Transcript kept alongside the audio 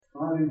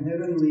Father in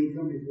heaven, we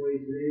come before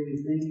you today.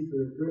 We thank you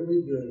for the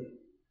privilege of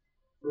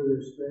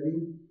further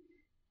study.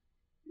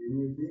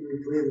 And we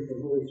pray that the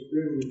Holy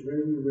Spirit will be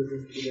present with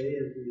us today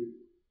as we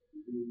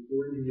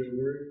pour into your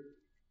word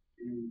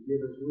and give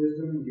us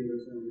wisdom and give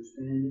us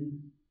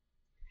understanding.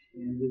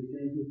 And we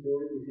thank you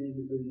for it. We thank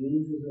you for the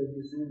angels that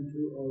you send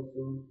too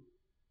also.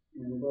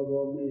 And above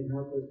all, may it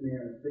help us, may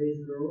our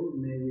faith grow, and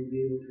may we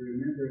be able to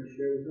remember and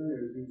share with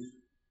others these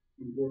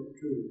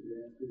important truths. We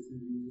ask this in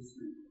Jesus'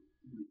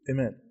 name.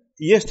 Amen.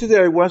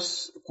 Yesterday I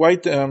was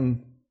quite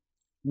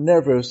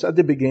nervous at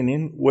the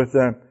beginning with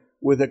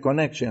the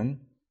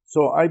connection.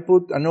 So I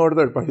put an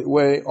order, by the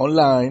way,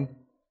 online.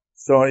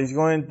 So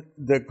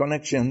the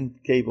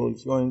connection cable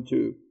is going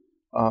to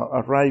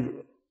arrive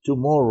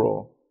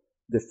tomorrow,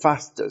 the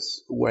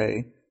fastest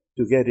way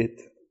to get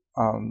it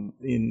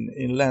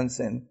in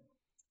Lansing.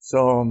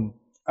 So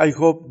I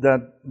hope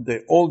that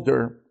the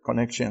older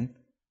connection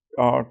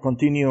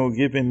continue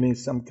giving me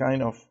some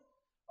kind of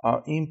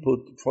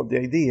input for the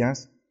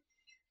ideas.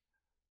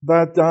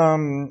 But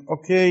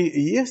okay,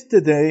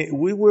 yesterday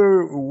we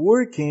were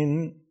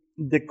working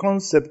the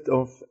concept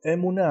of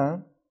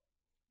emunah,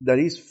 that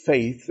is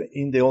faith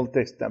in the Old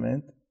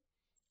Testament,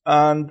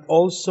 and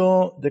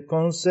also the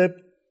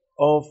concept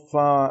of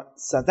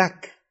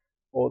sadak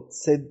or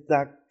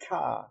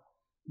tzedakah,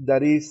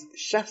 that is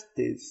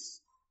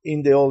justice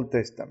in the Old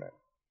Testament.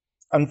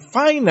 And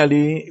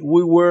finally,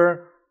 we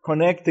were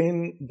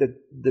connecting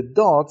the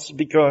dots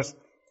because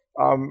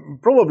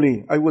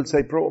probably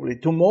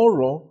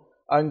tomorrow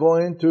I'm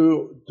going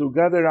to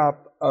gather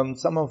up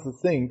some of the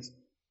things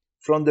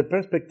from the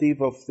perspective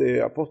of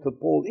the Apostle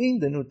Paul in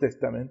the New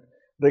Testament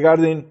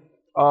regarding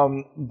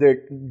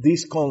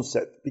this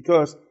concept,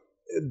 because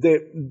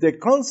the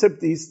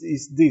concept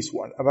is this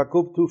one,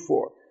 Habakkuk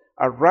 2:4.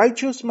 A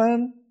righteous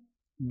man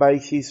by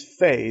his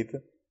faith,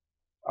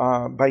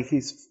 by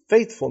his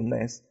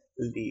faithfulness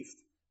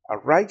lived. A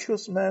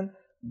righteous man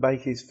by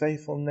his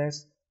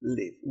faithfulness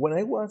lived. When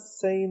I was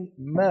saying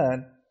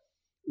man,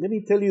 let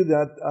me tell you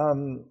that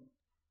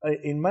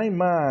in my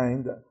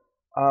mind,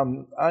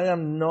 I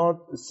am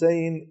not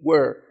saying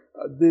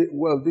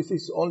this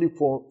is only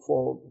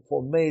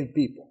for male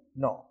people.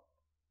 No.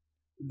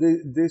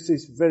 This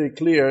is very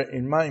clear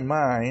in my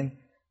mind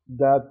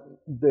that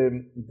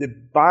the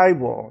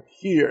Bible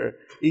here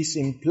is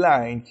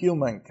implying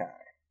humankind,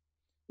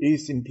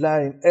 is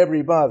implying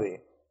everybody,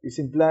 is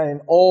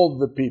implying all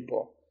the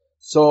people.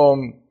 So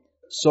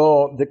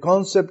the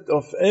concept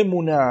of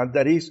emunah,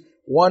 that is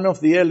one of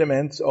the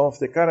elements of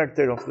the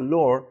character of the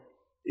Lord,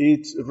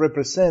 it's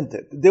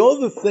represented. The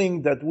other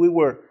thing that we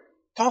were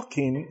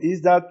talking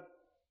is that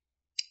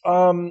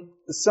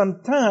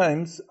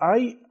sometimes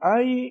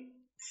I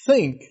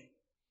think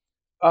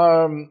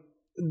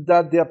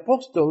that the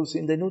apostles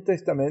in the New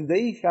Testament,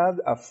 they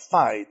had a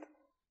fight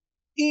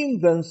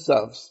in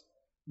themselves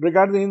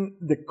regarding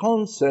the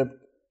concept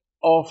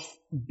of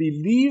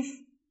believe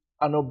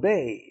and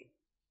obey.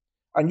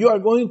 And you are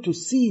going to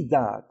see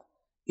that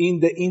in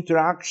the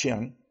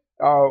interaction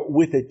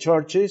with the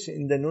churches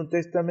in the New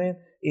Testament,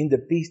 in the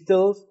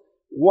epistles.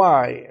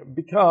 Why?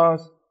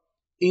 Because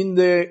in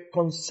the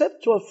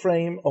conceptual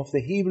frame of the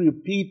Hebrew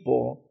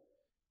people,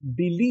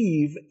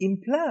 believe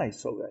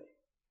implies obey.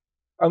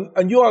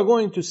 And you are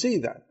going to see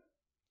that.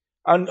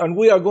 And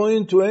we are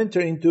going to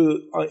enter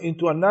into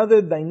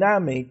another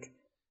dynamic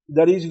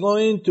that is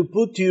going to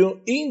put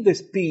you in the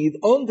speed,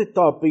 on the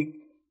topic,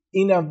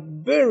 in a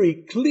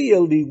very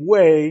clearly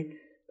way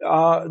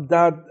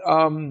that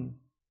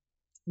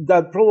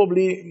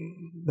probably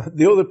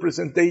the other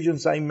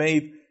presentations I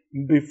made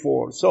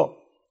before. So,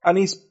 and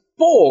it's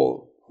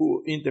Paul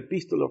who in the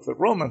Epistle of the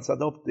Romans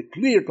adopts the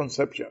clear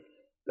conception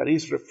that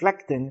is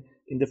reflecting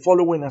in the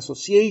following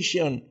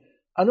association,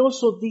 and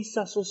also these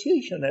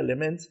association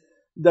elements,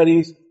 that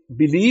is,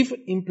 believe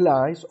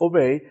implies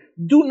obey,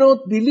 do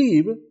not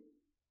believe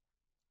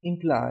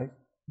implies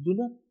do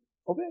not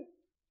obey.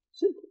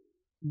 Simple.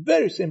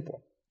 Very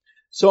simple.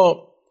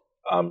 So,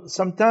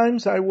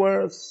 sometimes I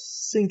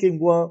was thinking,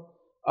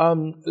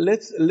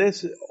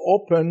 let's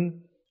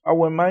open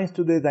our minds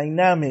to the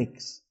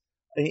dynamics,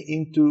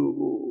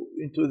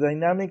 into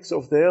dynamics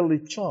of the early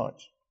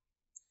church.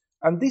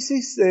 And this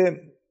is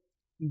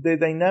the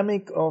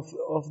dynamic of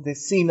the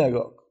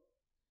synagogue.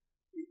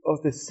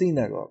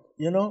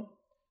 You know,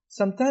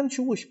 sometimes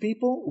Jewish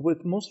people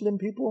with Muslim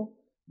people,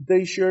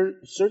 they share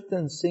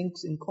certain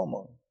things in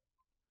common.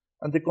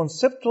 And the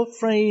conceptual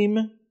frame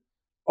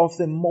of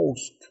the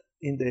mosque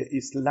in the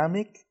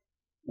Islamic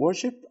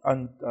worship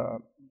and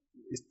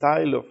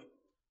style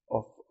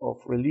of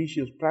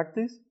religious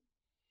practice,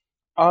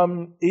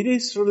 it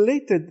is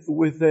related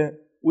with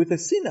the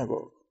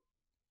synagogue.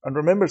 And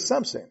remember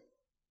something,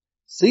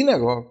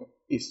 synagogue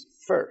is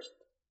first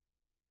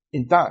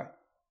in time.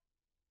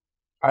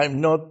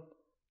 I'm not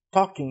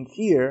talking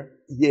here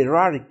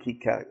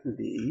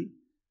hierarchically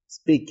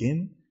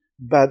speaking,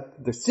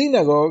 but the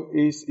synagogue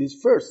is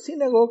first.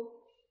 Synagogue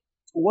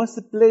was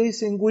the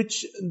place in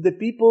which the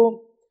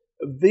people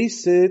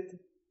visit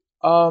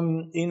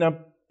in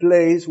a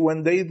place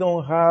when they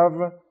don't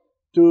have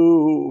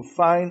to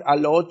find a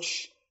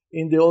lodge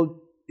in the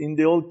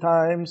old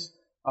times,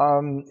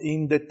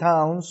 in the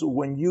towns.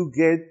 When you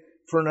get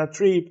from a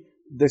trip,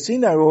 the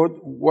synagogue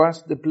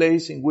was the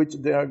place in which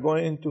they are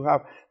going to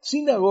have.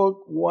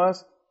 Synagogue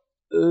was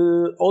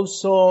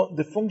also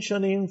the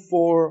functioning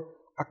for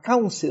a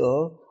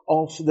council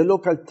of the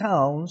local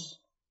towns.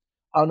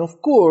 And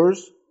of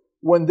course,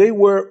 when they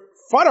were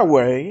far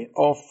away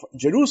of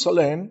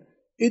Jerusalem,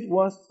 it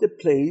was the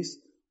place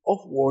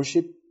of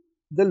worship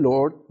the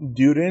Lord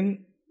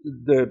during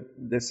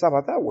the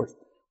Sabbath hours.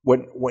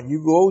 When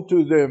you go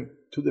to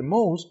the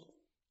mosque,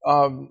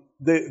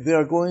 they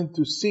are going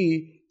to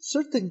see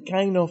certain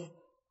kind of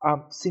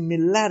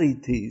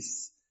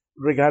similarities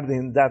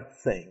regarding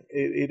that thing.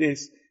 It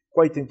is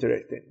quite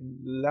interesting.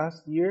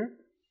 Last year,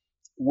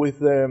 with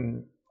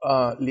the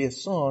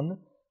liaison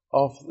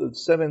of the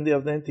Seventh-day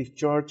Adventist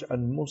Church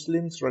and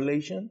Muslims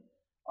relation,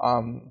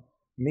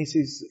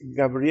 Mrs.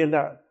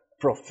 Gabriela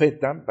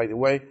Profeta, by the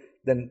way,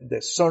 then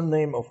the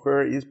surname of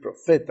her is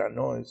Profeta,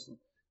 no,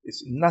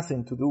 it's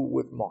nothing to do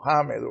with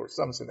Mohammed or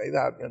something like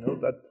that,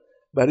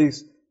 but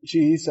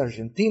she is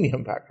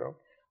Argentinian background,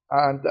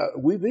 and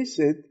we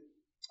visit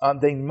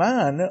the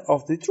Imam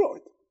of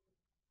Detroit,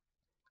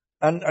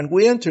 and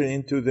we enter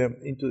into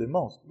the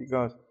mosque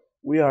because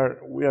we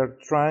are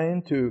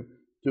trying to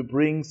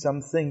bring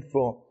something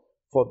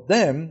for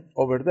them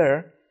over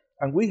there,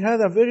 and we had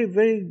a very,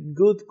 very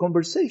good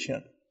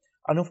conversation.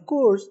 And of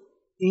course,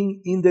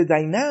 in the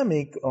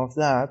dynamic of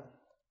that,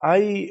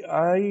 I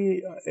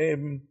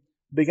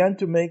began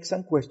to make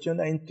some question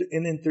and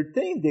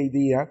entertain the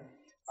idea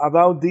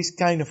about these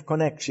kind of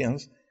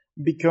connections,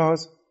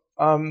 because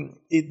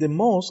the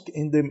mosque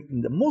in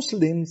the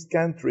Muslims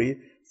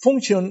country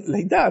function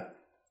like that.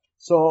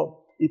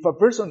 So if a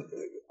person,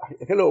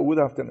 hello, good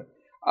afternoon.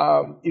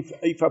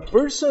 If a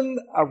person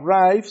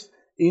arrives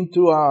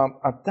into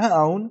a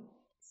town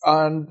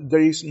and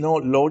there is no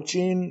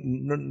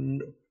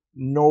lodging,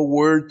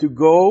 nowhere to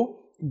go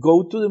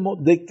to the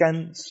mosque. They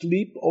can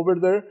sleep over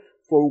there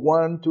for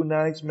 1-2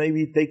 nights,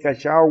 maybe take a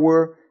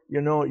shower,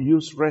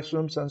 use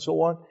restrooms and so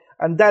on.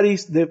 And that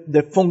is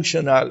the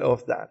functional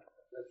of that.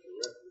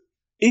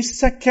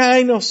 It's a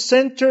kind of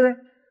center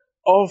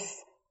of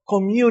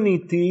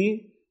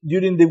community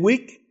during the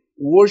week,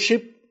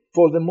 worship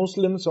for the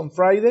Muslims on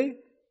Friday,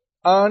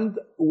 and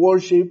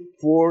worship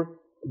for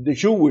the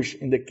Jewish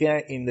in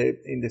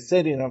the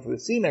setting of the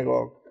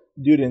synagogue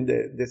during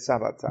the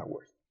Sabbath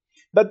hours.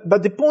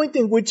 But the point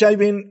in which I've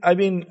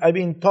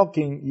been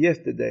talking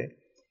yesterday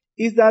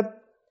is that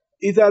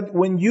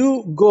when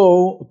you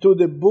go to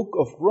the book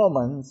of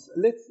Romans,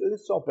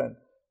 let's open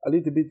a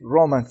little bit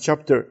Romans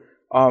chapter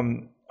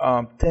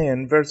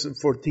 10, verses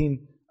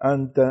 14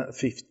 and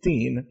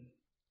 15.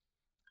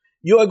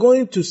 You are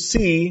going to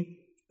see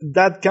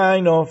that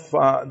kind of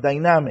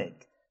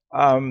dynamic,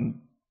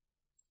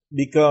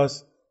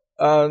 because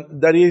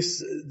that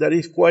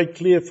is quite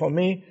clear for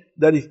me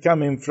that is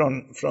coming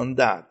from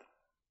that.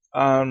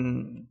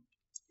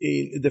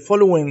 The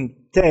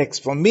following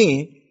text for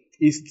me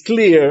is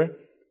clear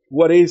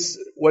what is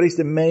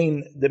the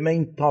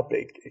main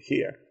topic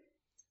here,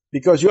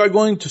 because you are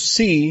going to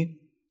see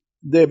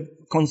the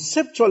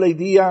conceptual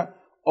idea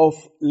of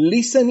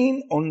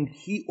listening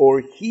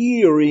or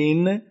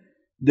hearing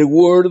the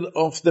word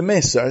of the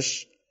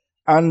message,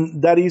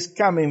 and that is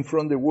coming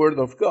from the word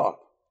of God.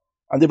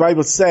 And the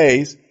Bible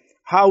says,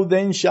 how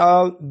then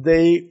shall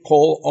they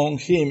call on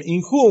him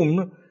in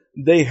whom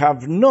they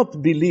have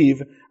not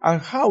believed,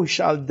 and how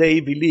shall they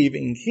believe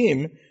in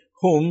him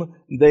whom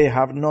they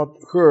have not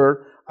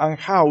heard, and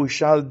how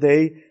shall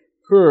they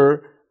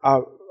hear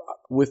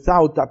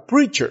without a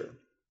preacher?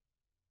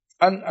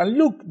 And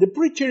look, the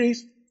preacher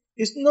is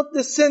not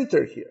the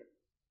center here.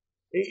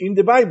 In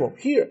the Bible,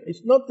 here,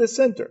 it's not the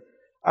center.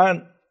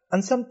 And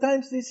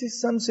sometimes this is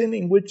something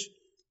in which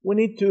we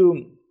need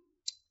to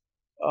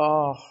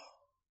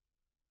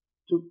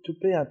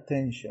pay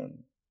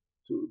attention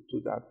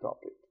to that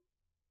topic.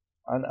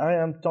 And I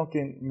am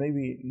talking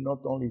maybe not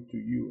only to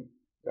you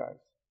guys,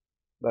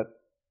 but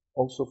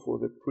also for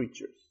the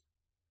preachers.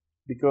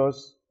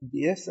 Because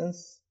the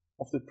essence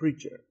of the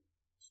preacher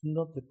is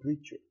not the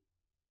preacher.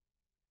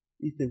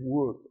 It's the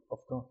word of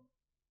God.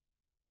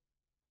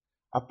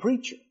 A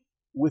preacher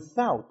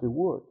without the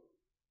word,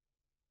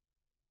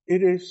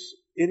 it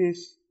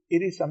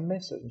is a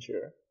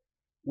messenger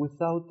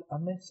without a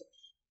message.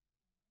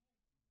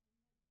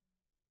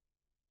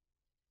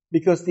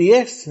 Because the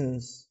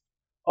essence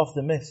of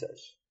the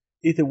message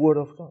is the word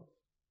of God.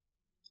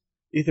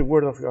 Is the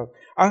word of God.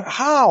 And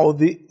how,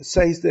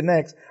 says the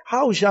next,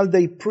 how shall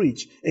they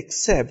preach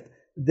except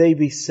they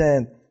be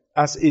sent?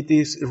 As it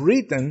is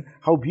written,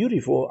 how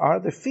beautiful are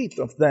the feet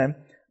of them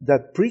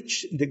that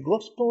preach the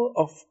gospel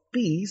of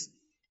peace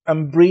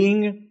and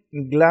bring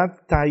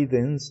glad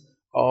tidings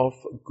of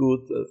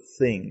good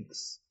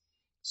things.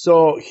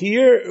 So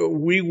here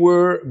we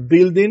were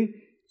building,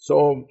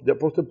 so the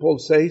Apostle Paul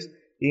says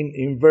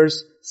in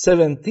verse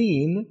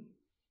 17,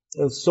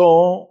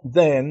 so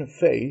then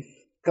faith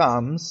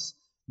comes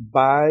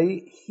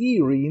by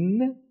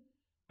hearing,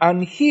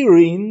 and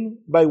hearing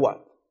by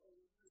what?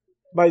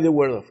 by the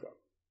Word of God.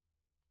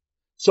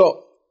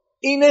 So,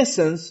 in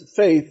essence,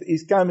 faith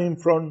is coming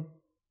from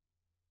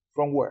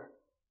where?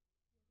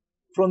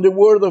 From the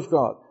Word of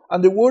God.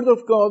 And the Word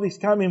of God is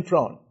coming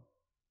from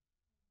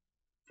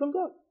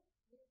God.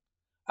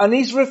 And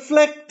is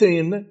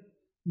reflecting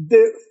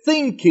the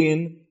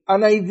thinking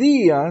and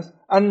ideas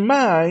and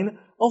mind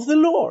of the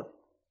Lord.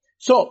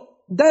 So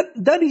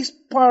that is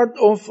part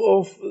of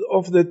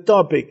the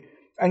topic.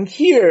 And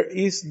here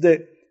is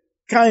the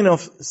kind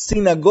of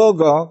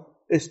synagogal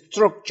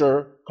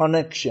structure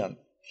connection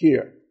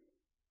here.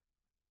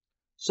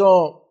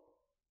 So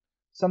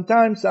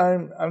sometimes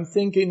I'm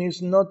thinking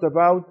it's not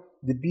about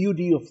the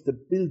beauty of the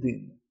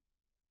building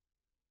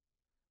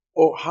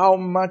or how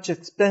much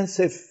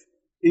expensive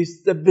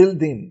is the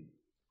building.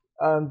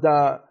 And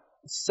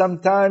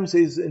sometimes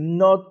it's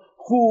not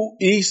who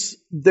is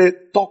the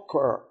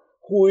talker,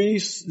 who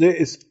is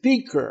the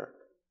speaker.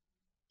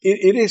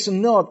 It is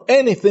not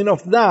anything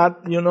of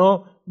that,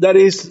 that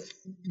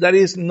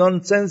is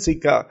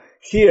nonsensical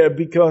here,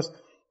 because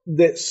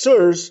the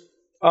source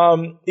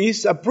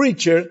is a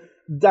preacher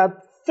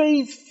that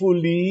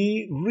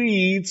faithfully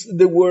reads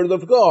the Word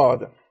of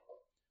God.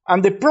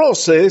 And the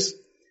process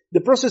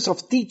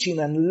of teaching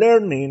and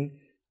learning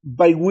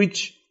by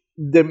which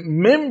the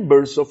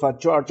members of a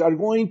church are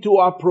going to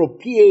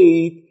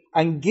appropriate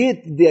and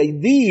get the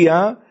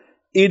idea,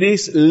 it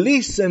is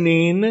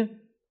listening,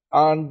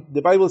 and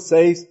the Bible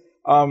says,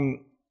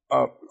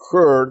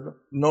 heard,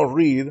 not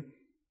read,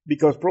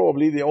 because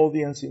probably the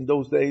audience in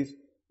those days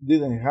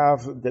didn't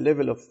have the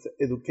level of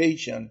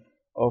education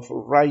of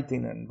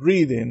writing and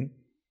reading,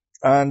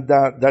 and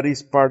that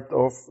is part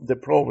of the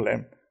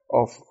problem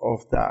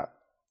of that.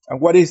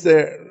 And what is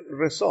the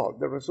result?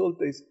 The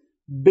result is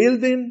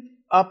building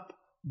up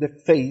the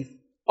faith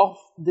of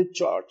the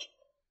church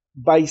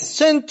by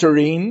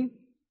centering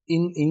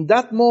in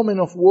that moment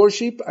of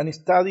worship and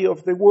study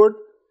of the Word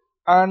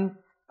and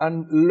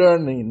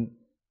learning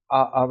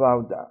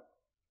about that.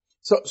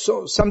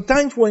 So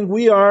sometimes when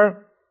we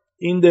are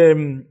in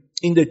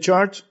the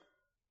church,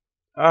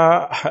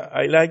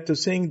 I like to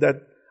think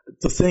that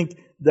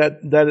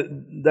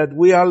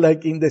we are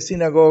like in the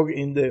synagogue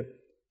in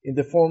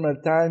the former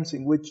times,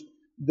 in which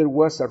there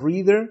was a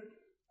reader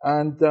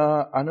and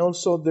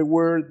also there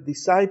were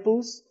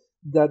disciples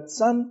that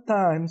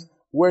sometimes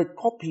were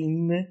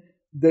copying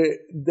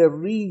the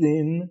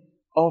reading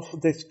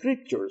of the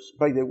scriptures.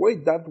 By the way,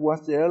 that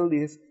was the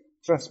earliest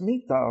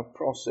transmittal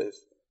process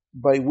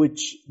by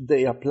which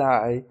they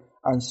apply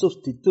and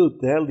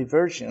substitute the early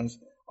versions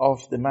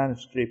of the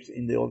manuscripts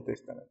in the Old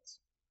Testament.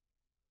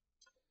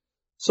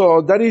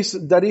 So that is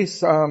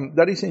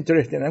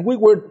interesting. And we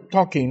were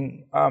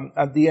talking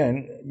at the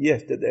end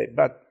yesterday,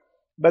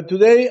 but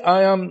today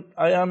I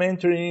am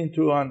entering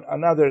into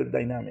another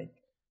dynamic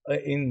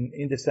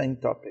in the same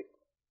topic.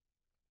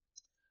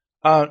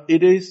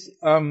 It is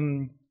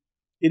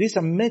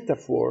a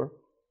metaphor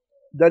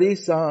that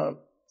is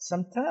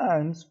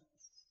sometimes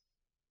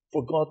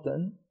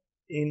forgotten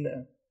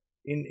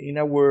in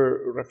our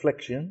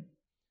reflection,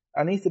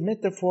 and it's a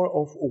metaphor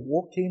of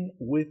walking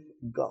with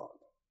God.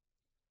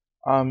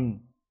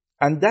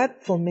 And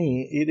that for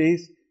me, it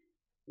is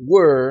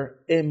where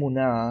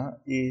emunah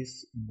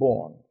is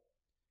born.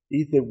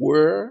 It's the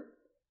where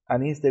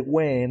and it's the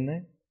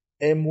when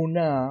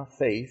emunah,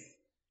 faith,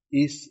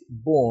 is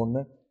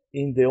born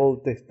in the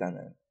Old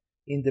Testament,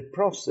 in the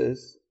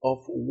process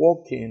of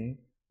walking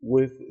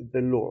with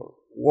the Lord,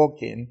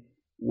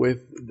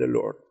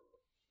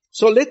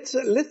 So let's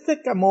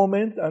take a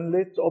moment and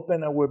let's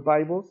open our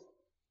Bibles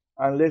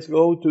and let's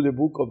go to the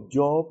book of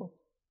Job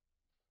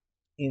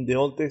in the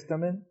Old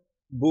Testament,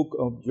 book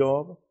of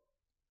Job,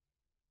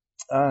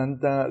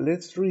 and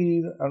let's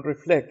read and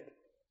reflect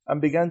and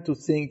begin to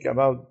think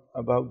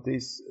about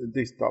this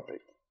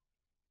topic,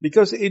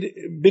 because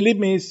believe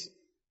me,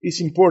 is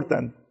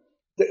important.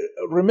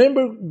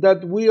 Remember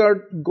that we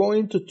are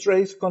going to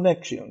trace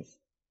connections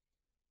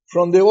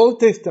from the Old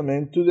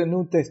Testament to the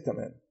New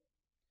Testament.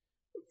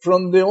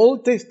 From the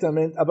Old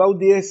Testament about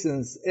the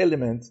essence,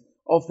 elements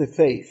of the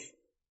faith.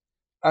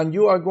 And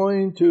you are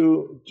going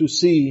to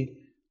see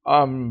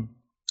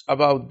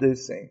about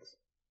these things.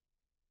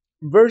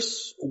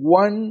 Verse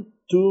 1,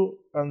 2,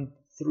 and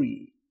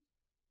 3.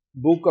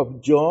 Book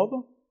of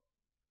Job,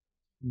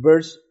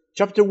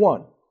 chapter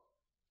 1.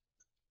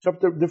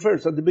 The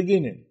first, at the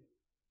beginning.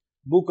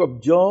 Book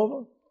of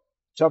Job,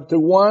 chapter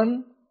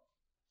 1,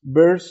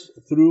 verse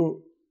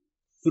through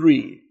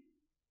 3.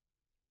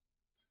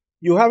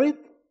 You have it?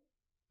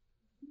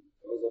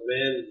 There was a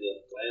man in the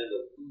land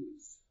of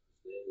Uz.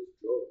 His name was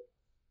Job.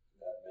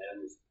 That man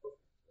was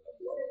perfect.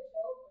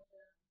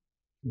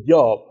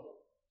 Job,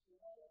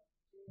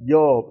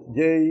 Job.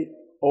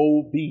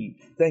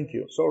 Thank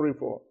you. Sorry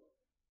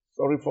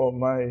for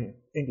my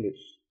English.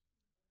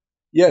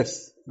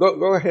 Yes,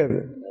 go ahead.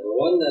 And the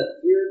one that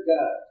feared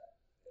God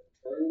and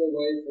turned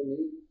away from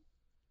evil.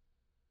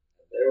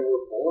 And there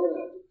were born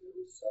unto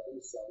him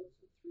 7 sons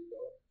and 3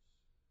 daughters.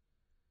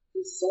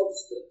 His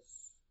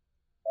substance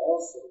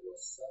also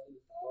was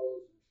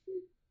 7,000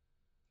 sheep,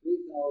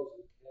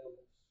 3,000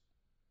 camels,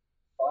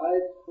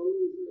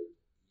 500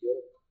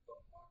 yoke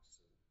of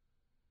oxen,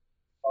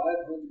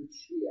 500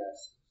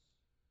 she-asses,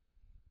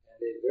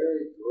 and a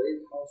very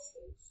great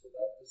household, so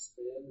that this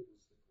man was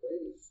the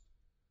greatest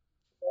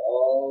of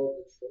all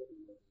the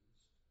children of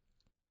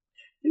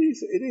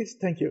Israel. It is,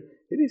 thank you.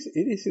 It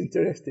is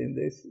interesting,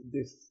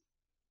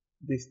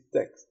 this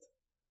text.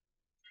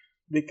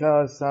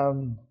 Because,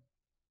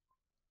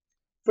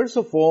 first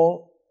of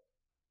all,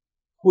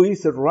 who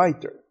is the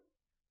writer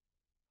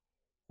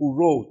who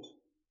wrote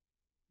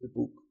the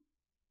book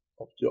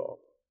of Job?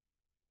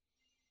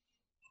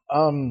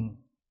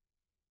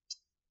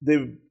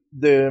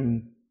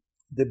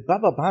 The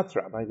Baba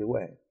Batra, by the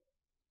way,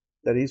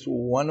 that is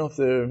one of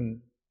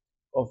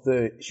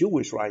the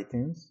Jewish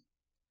writings,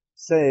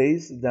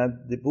 says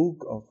that the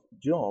book of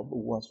Job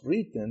was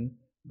written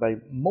by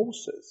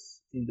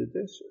Moses in the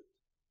desert.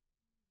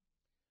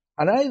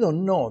 And I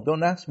don't know.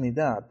 Don't ask me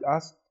that.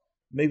 Ask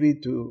maybe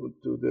to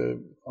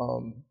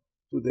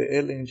the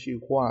Ellen G.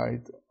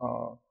 White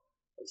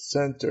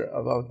Center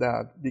about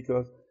that,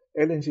 because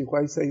Ellen G.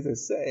 White says the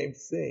same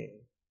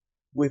thing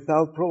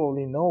without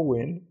probably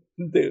knowing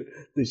the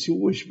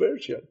Jewish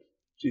version.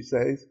 She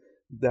says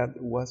that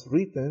was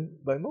written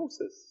by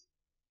Moses.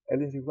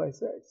 Ellen G. White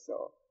says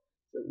so.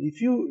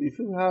 If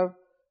you have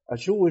a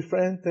Jewish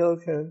friend, tell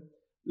him,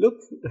 look,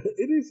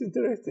 it is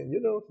interesting.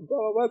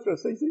 Baba Batra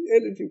says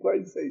it, Ellen G.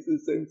 White says the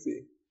same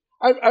thing.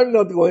 I'm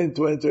not going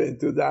to enter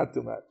into that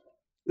too much.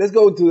 Let's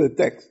go to the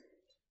text.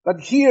 But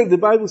here the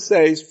Bible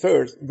says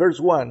first, verse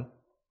 1,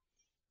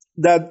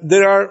 that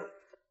there are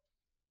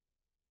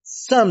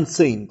some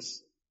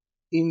things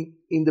in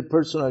the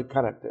personal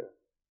character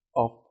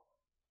of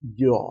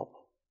Job.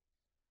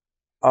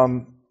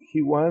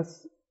 He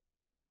was,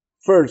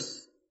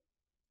 first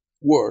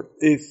word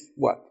is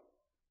what?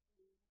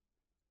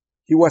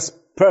 He was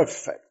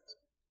perfect,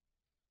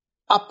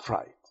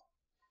 upright,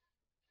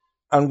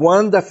 and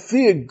one that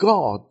feared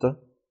God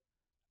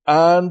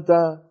and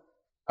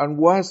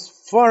was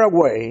far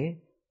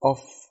away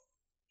of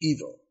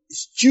evil,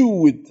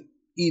 eschewed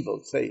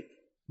evil, say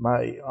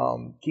my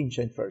King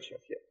James Version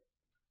here.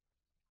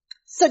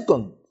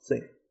 Second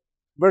thing,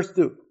 verse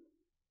 2,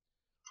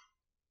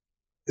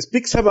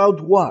 speaks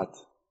about what?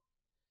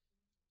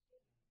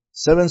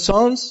 7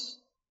 sons,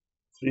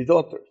 3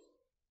 daughters.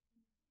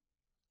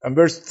 And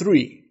verse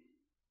 3,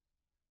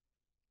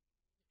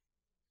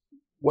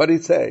 what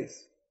it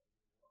says.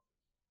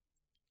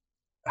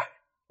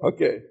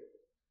 Okay.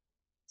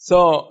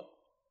 So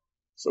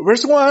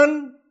verse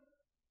 1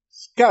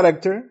 is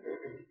character.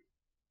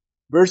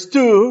 Verse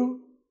 2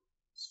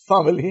 is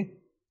family.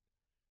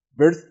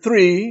 Verse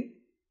 3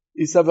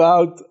 is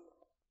about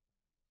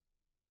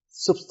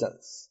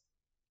substance,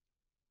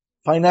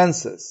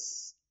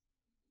 finances,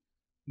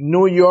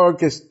 New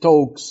York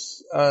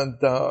stocks, and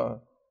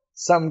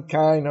some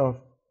kind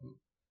of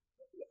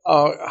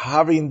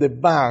having the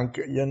bank,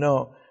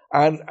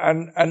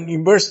 and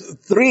in verse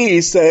 3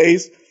 it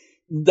says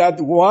that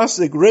was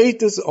the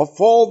greatest of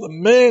all the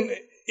men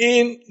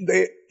in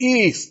the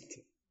East.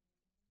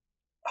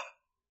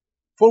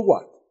 For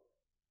what?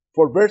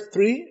 For verse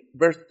 3,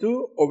 verse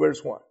 2, or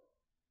verse 1?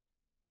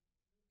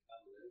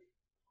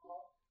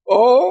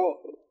 Oh,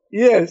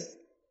 yes.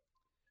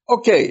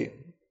 Okay.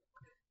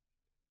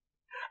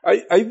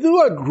 I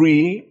do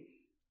agree.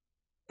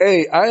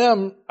 Hey, I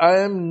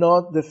am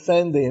not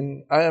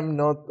defending, I am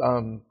not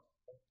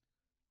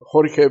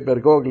Jorge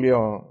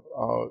Bergoglio,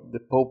 the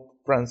Pope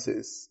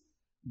Francis,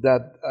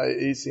 that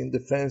is in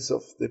defense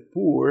of the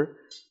poor,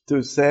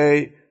 to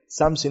say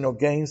something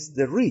against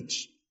the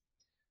rich.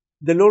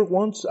 The Lord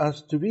wants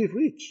us to be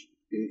rich.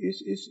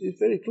 It's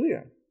very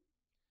clear.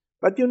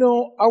 But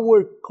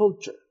our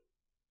culture,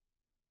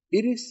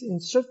 it is in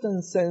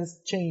certain sense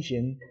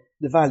changing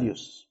the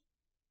values.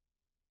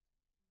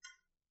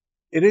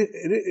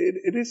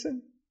 It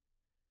isn't.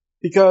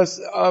 Because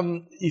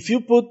if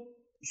you put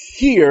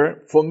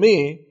here, for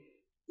me,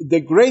 the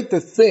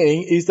greatest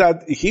thing is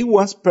that he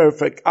was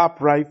perfect,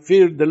 upright,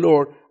 feared the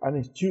Lord, and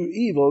eschewed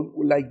evil,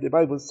 like the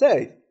Bible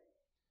says.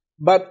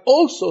 But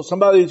also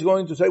somebody is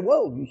going to say,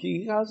 well,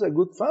 he has a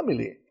good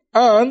family.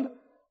 And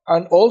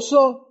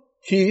also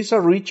he is a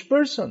rich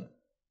person.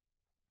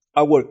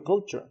 Our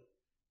culture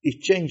is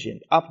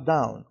changing up,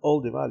 down,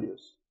 all the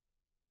values.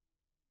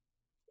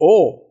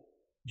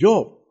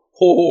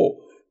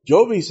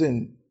 Job is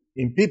in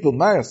People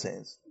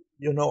magazines,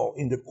 in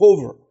the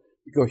cover,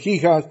 because he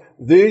has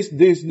this.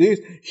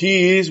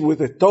 He is with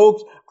the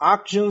talks,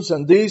 actions,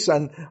 and this,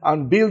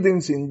 and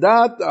buildings in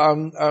that,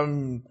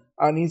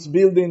 and he's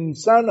building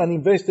some and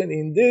investing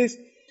in this,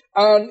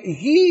 and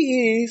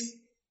he is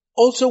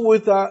also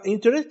with an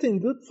interesting,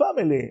 good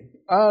family,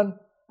 and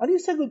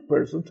he's a good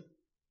person.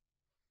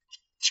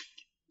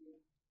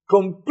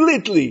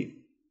 Completely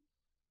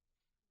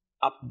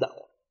up,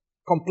 down.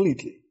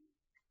 Completely.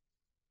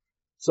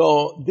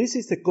 So this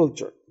is the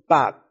culture.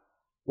 But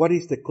what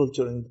is the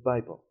culture in the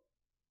Bible?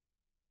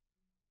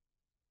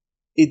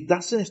 It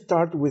doesn't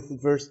start with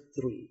verse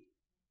 3.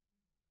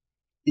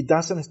 It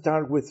doesn't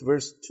start with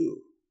verse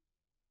 2.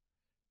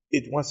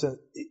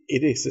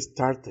 It is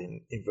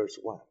starting in verse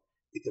 1.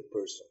 is a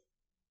person.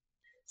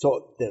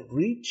 So the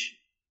rich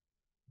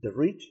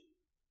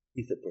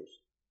is a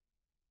person.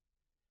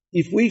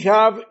 If we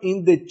have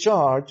in the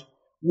church,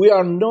 we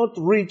are not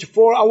rich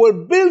for our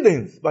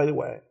buildings, by the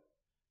way.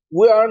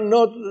 We are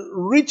not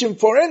reaching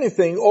for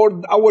anything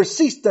or our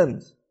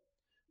systems,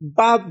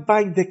 but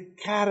by the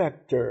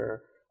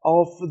character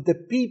of the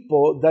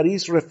people that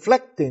is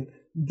reflecting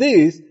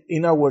this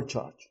in our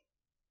church.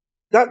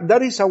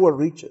 That is our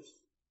riches.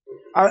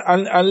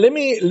 And let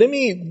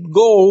me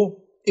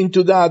go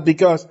into that,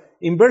 because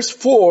in verse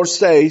 4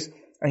 says,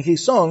 and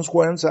his sons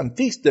went and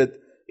feasted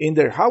in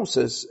their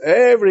houses,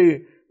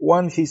 every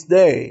one his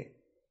day,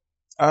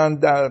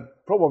 and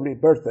probably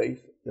birthdays,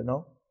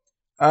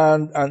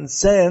 and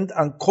sent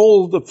and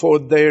called for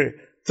their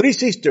 3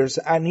 sisters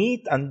and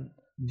eat and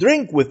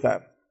drink with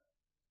them.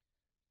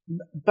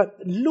 But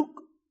look,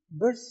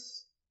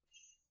 verse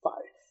 5.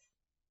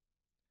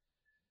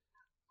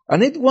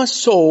 And it was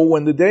so,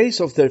 when the days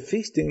of their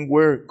feasting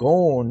were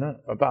gone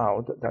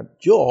about, that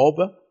Job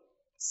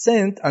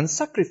sent and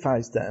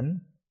sacrificed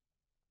them,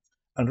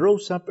 and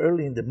rose up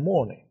early in the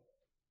morning.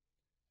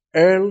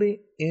 Early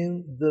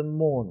in the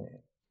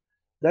morning.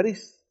 That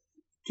is,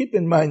 keep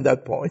in mind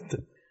that point.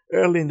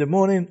 Early in the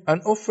morning,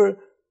 and offer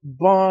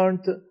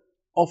burnt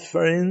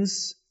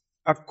offerings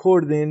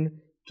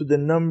according to the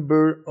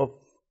number of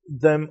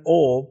them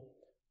all.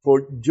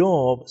 For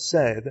Job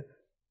said,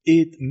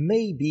 it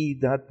may be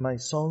that my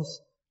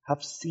sons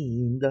have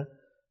sinned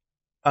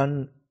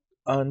and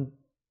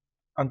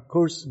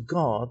cursed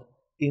God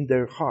in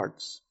their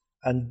hearts.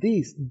 And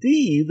this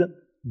did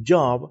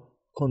Job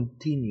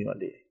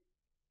continually.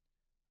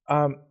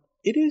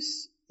 It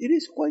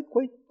is quite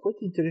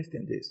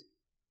interesting, this.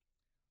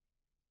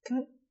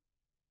 Can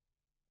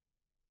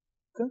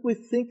we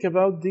think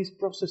about this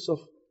process of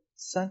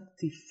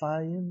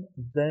sanctifying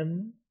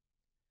them?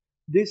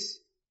 This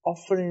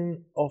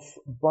offering of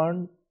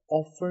burnt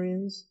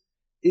offerings,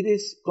 it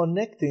is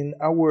connecting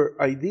our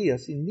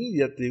ideas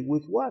immediately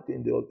with what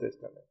in the Old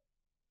Testament?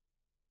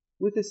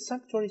 With the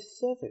sanctuary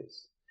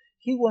service.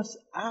 He was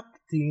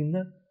acting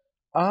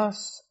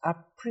as a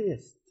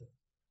priest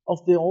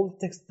of the Old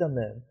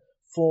Testament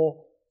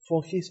for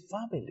his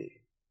family.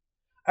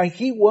 And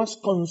he was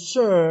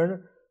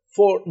concerned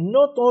for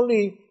not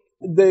only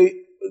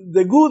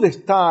the good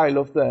style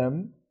of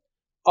them,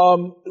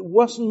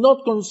 was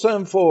not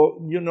concerned for,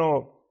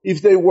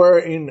 if they were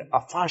in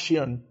a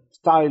fashion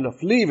style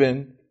of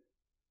living,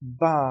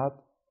 but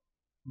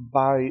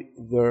by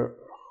their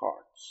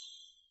hearts.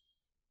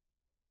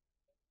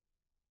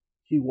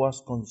 He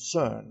was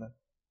concerned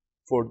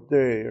for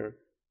their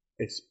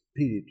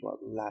spiritual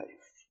life.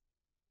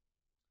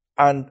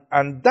 And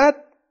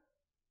that,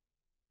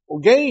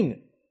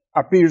 again,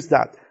 appears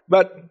that.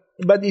 But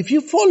if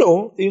you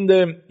follow in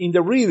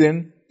the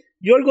reading,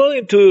 you're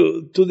going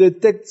to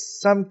detect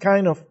some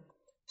kind of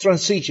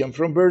transition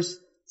from verse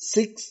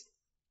 6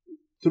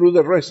 through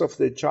the rest of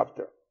the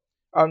chapter.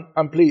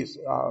 And please,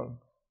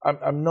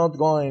 I'm not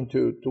going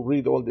to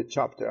read all the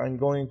chapter. I'm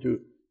going to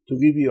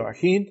give you a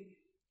hint.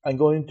 I'm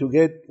going to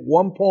get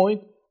one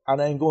point, and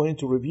I'm going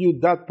to review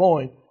that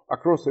point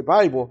across the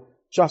Bible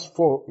just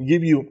for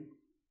give you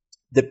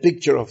the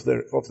picture of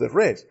the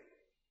rest.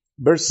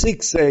 Verse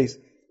 6 says,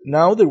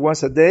 now there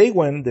was a day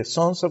when the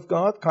sons of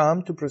God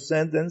come to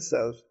present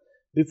themselves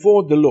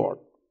before the Lord.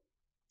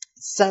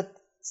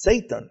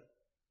 Satan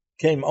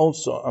came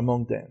also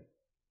among them.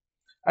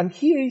 And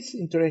here is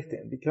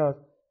interesting, because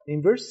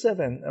in verse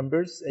 7 and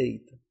verse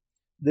 8,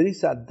 there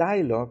is a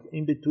dialogue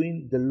in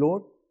between the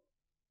Lord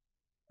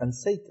and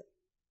Satan.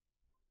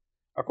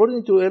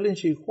 According to Ellen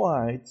G.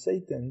 White,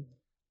 Satan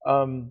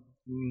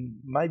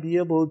might be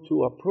able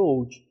to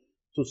approach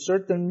to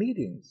certain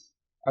meetings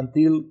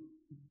until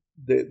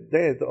the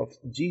death of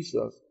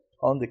Jesus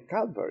on the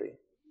Calvary.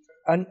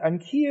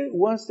 And here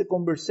was the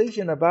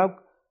conversation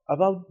about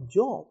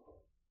Job.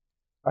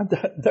 And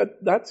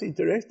that's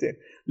interesting.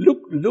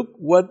 Look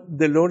what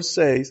the Lord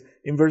says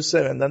in verse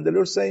 7. And the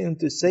Lord saying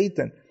unto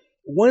Satan,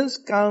 whence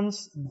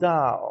comest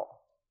thou?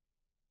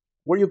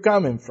 Where are you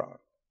coming from?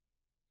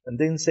 And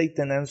then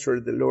Satan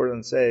answered the Lord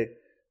and said,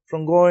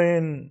 from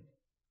going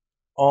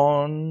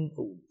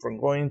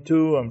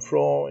to and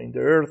fro in the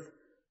earth,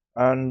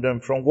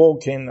 and from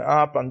walking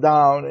up and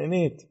down in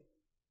it.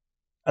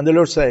 And the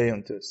Lord said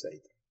unto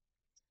Satan,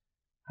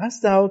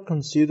 hast thou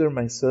considered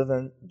my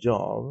servant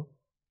Job,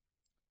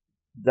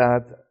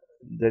 that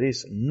there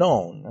is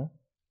none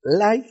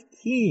like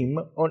him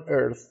on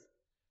earth?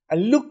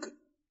 And look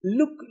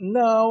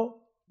now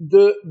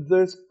the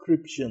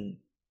description.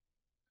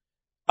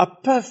 A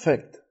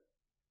perfect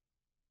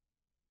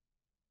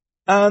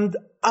and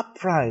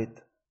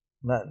upright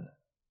man.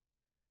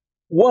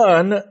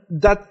 One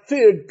that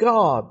feared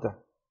God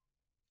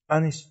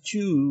and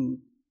eschewed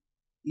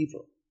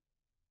evil.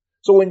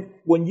 So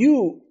when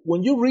you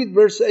read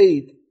verse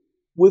 8,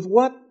 with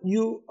what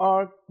you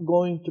are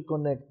going to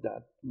connect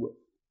that with?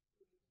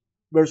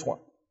 Verse 1.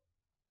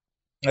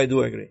 I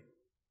do agree.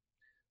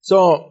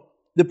 So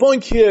the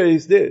point here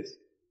is this.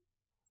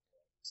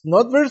 It's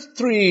not verse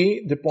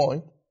 3, the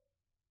point,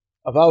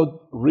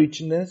 about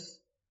richness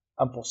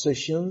and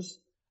possessions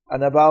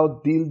and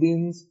about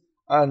buildings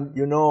and,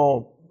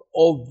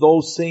 all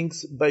those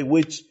things by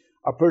which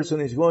a person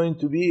is going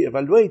to be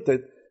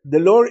evaluated. The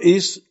Lord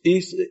is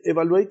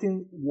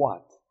evaluating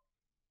what?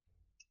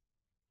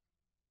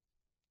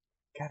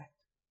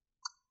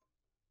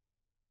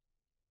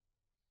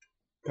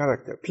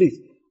 Character. Please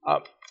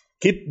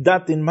keep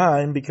that in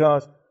mind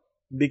because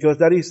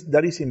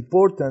that is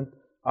important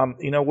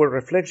in our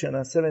reflection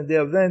as Seventh-day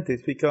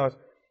Adventists, because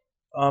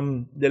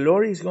the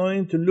Lord is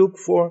going to look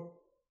for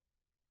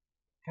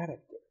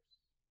character,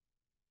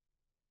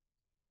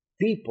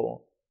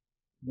 people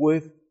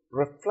with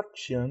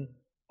reflection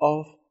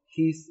of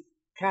His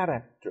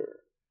character,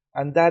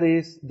 and that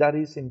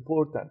is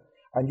important.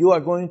 And you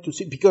are going to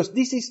see, because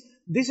this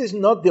is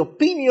not the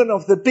opinion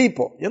of the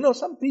people.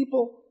 Some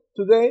people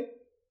today,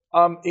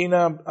 in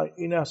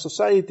a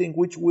society in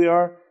which we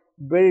are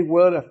very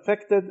well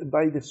affected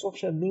by the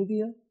social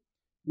media,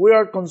 we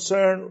are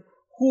concerned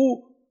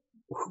who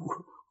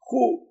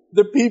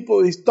the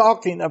people is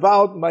talking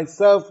about,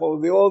 myself or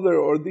the other,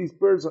 or this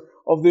person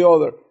of the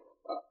other.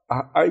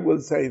 I will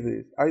say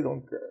this, I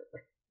don't care.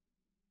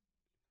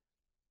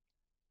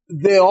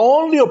 The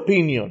only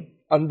opinion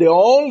and the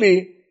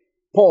only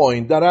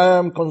point that I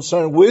am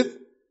concerned with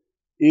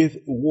is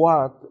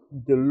what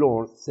the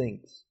Lord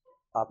thinks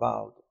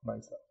about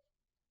myself.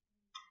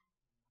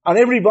 And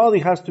everybody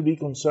has to be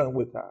concerned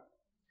with that.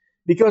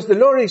 Because the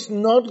Lord is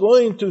not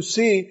going to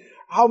see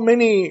how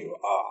many,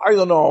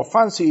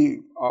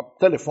 fancy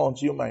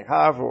telephones you might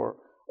have, or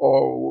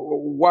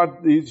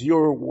what is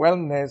your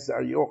wellness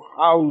at your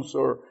house,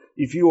 or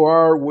if you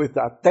are with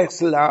a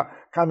Tesla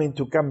coming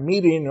to camp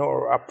meeting,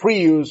 or a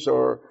Prius,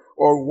 or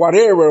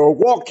whatever, or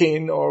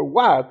walking, or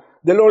what.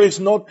 The Lord is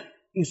not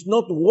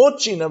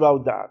watching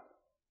about that.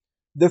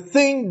 The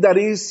thing that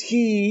is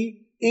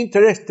He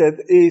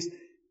interested is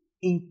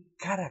in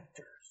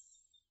characters.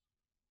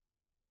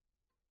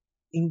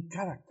 In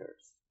characters.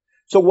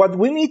 So what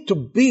we need to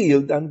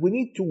build and we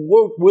need to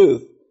work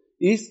with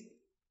is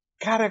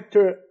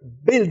character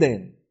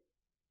building.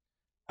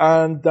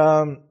 And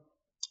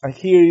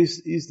here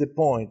is the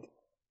point.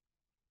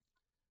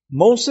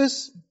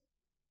 Moses,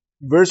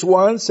 verse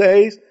 1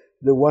 says,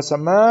 there was a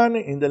man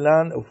in the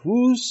land of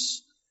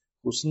Uz,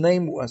 whose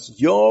name was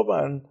Job,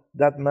 and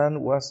that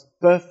man was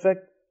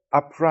perfect,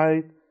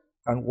 upright,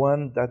 and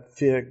one that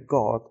feared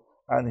God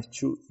and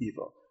eschewed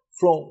evil.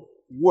 From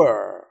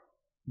where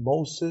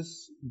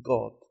Moses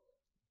got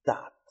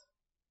that?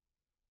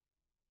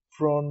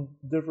 From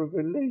the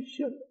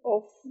revelation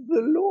of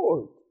the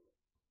Lord.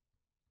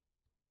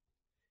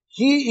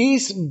 He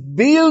is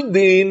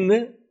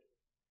building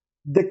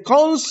the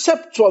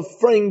conceptual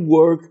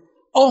framework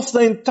of the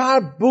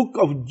entire book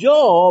of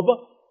Job,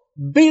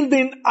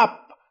 building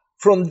up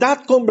from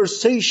that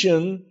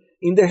conversation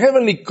in the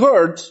heavenly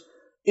courts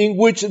in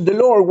which the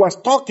Lord was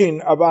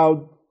talking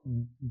about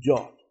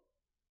Job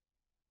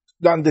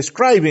and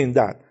describing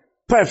that.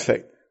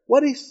 Perfect.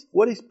 What is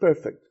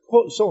perfect?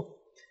 So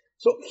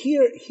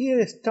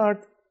here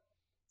start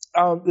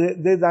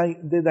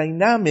the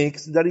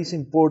dynamics that is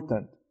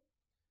important,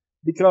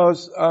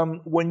 because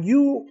when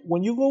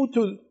you go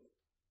to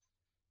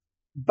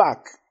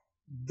back,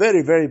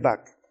 very, very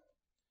back,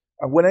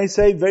 and when I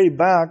say very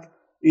back,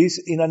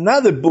 is in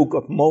another book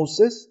of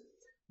Moses,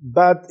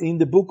 but in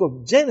the book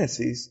of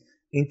Genesis,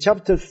 in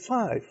chapter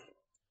 5.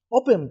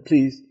 Open,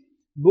 please,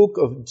 book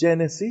of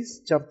Genesis,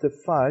 chapter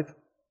 5.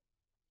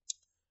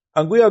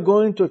 And we are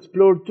going to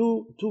explore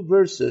two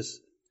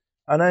verses.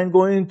 And I'm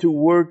going to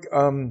work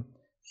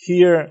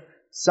here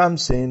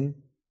something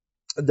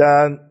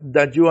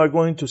that you are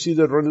going to see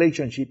the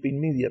relationship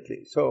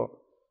immediately. So,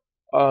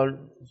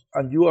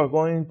 and you are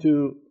going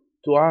to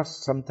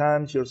ask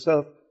sometimes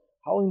yourself,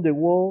 how in the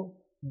world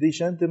this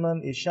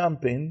gentleman is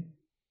jumping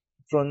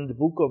from the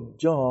book of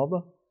Job,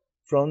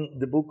 from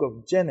the book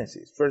of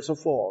Genesis? First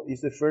of all,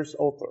 is the first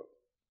author.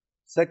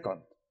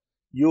 Second,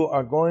 you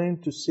are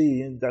going to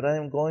see that I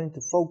am going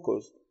to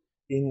focus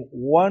in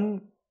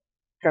one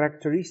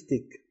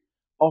characteristic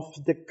of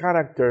the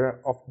character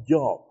of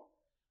Job.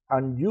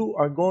 And you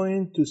are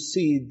going to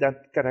see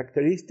that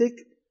characteristic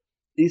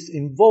is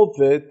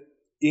involved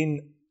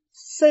in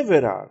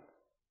several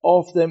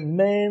of the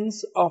men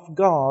of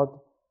God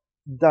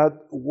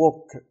that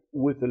walk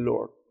with the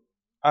Lord.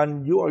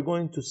 And you are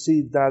going to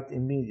see that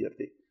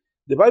immediately.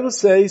 The Bible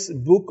says,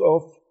 book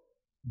of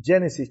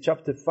Genesis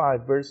chapter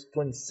 5, verse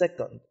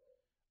 22.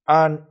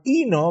 And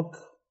Enoch,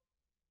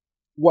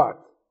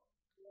 what?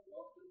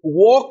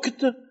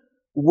 Walked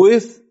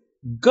with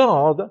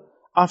God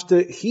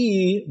after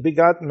he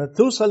begat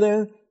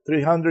Methuselah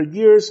 300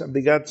 years and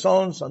begat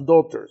sons and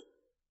daughters.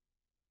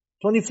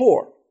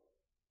 24.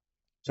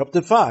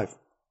 Chapter 5.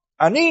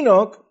 And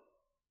Enoch,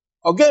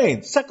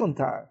 again, second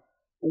time,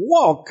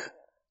 walked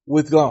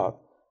with God.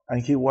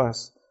 And he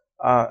was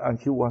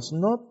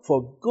not,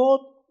 for God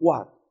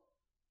what?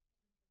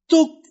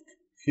 Took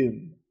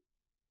him.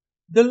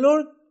 The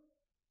Lord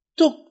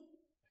took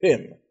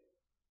him.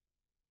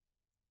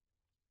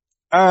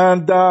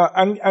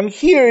 And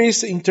here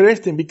is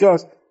interesting,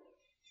 because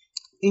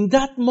in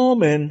that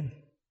moment,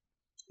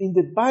 in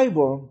the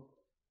Bible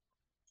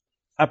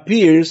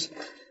appears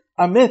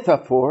a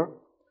metaphor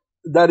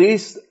that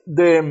is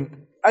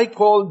I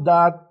call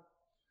that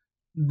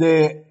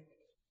the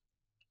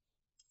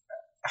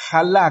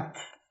halakhic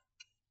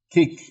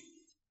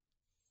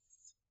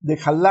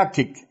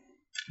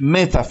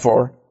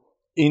metaphor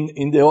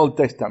in the Old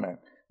Testament.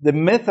 The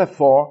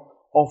metaphor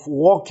of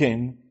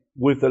walking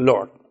with the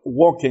Lord,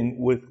 walking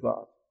with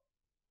God.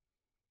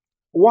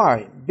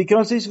 Why?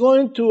 Because it's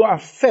going to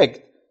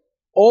affect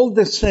all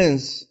the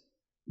sense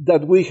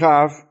that we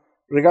have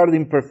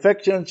regarding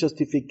perfection,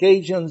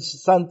 justification,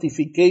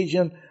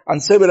 sanctification,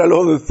 and several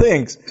other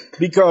things.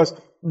 Because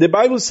the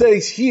Bible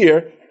says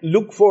here,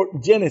 look for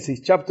Genesis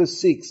chapter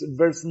 6,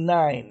 verse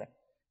 9.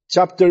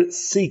 Chapter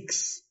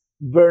 6,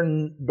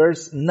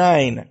 verse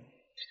 9.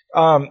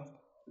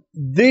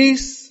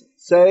 This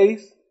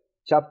says,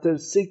 chapter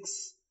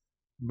 6,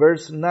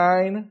 verse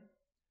 9,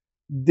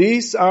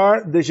 these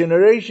are the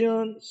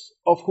generations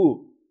of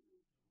who?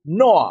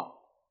 Noah.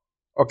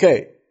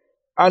 Okay.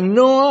 And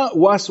Noah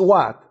was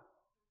what?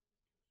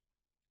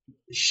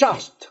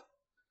 Just.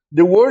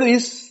 The word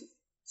is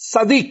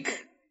Sadiq.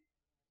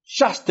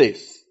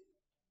 Justice.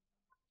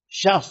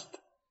 Just.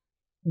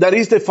 That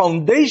is the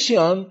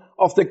foundation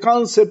of the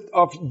concept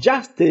of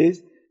justice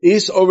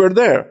is over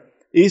there.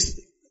 Is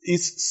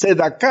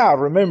tzedakah.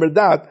 Remember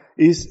that.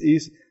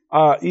 Is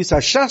a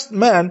just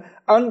man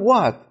and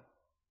what?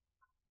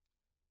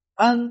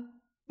 And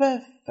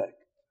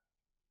perfect.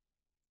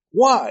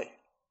 Why?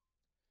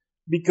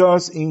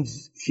 Because in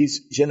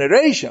his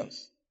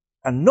generations,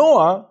 and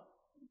Noah,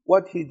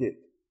 what he did?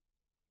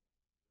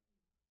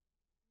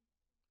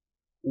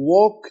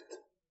 Walked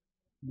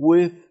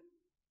with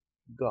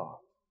God.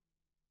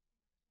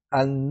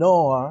 And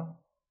Noah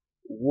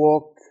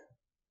walked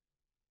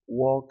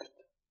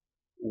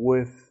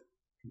with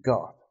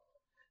God.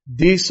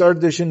 These are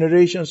the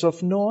generations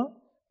of Noah.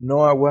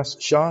 Noah was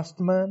just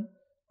man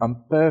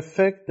and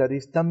perfect, that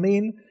is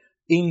Tamim,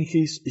 in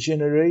his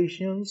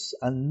generations,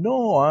 and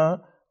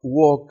Noah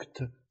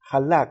walked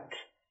halak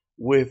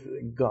with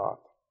God.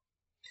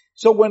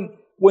 So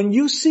when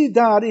you see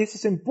that, it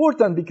is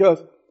important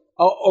because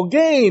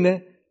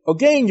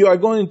again you are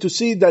going to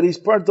see that is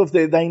part of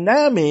the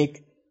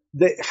dynamic,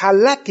 the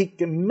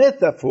halakhic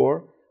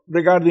metaphor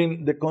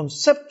regarding the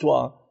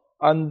conceptual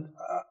and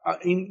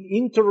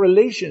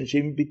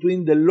interrelationship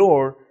between the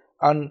Lord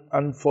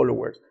and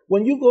followers.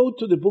 When you go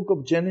to the book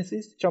of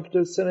Genesis,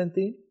 chapter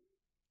 17,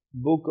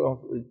 book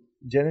of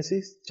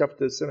Genesis,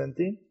 chapter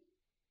 17,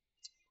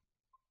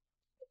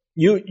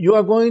 you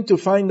are going to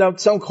find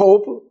out some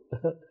hope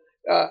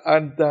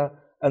and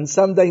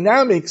some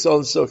dynamics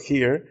also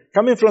here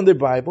coming from the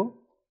Bible.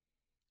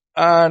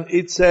 And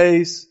it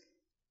says,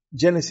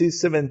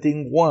 Genesis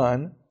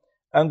 17:1,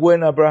 and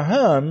when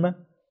Abraham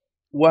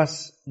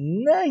was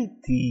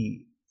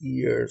 90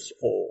 years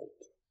old,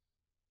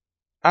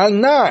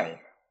 and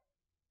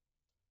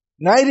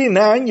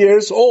 99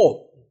 years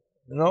old,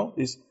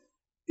 is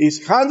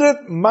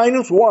 100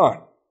 minus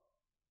 1.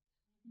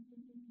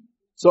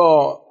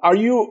 So are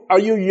you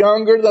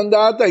younger than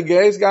that, I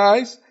guess,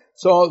 guys?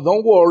 So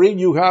don't worry,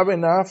 you have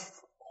enough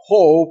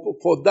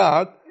hope for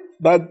that.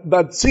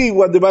 But see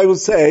what the Bible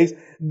says.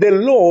 The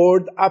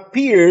Lord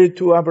appeared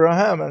to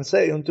Abraham and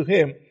said unto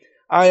him,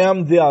 I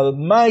am the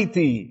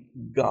Almighty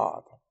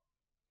God.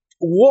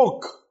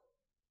 Walk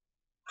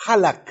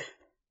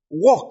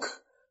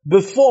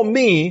before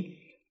me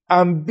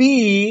and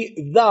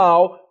be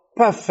thou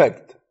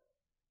perfect.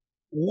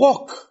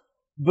 Walk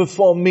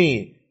before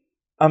me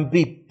and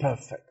be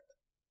perfect.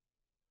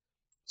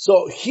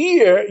 So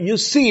here you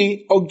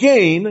see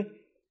again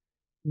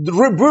the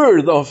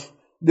rebirth of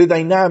the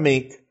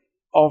dynamic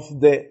of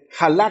the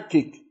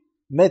halakhic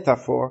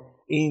metaphor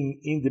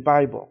in the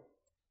Bible.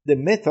 The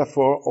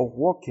metaphor of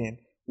walking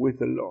with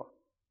the Lord.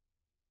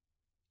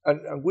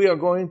 And we are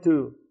going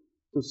to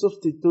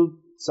substitute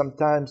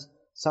sometimes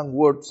some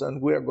words,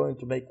 and we are going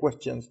to make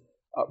questions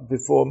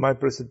before my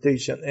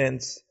presentation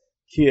ends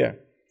here.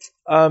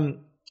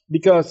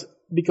 Because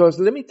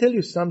let me tell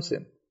you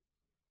something.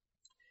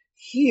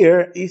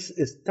 Here is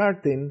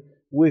starting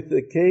with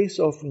the case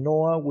of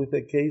Noah, with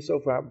the case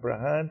of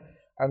Abraham,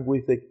 and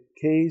with the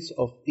case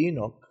of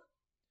Enoch.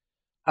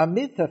 A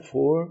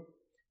metaphor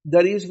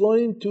that is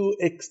going to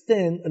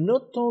extend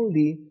not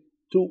only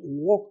to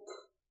walk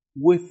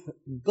with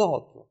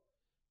God,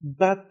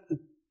 but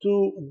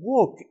to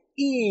walk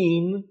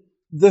in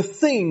the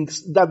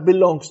things that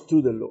belongs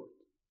to the Lord.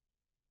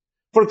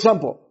 For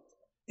example,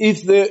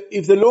 if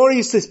the Lord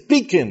is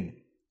speaking,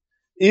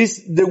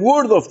 is the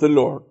word of the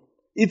Lord,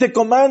 is the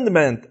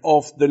commandment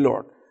of the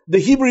Lord. The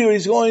Hebrew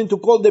is going to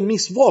call the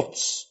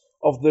mitzvot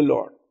of the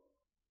Lord.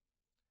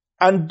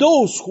 And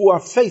those who are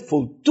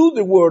faithful to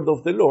the word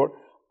of the Lord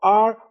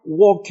are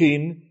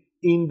walking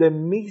in the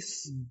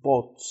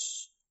mitzvot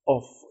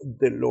of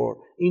the Lord,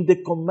 in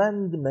the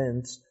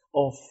commandments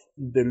of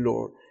the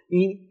Lord,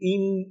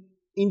 in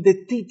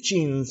the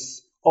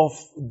teachings of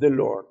the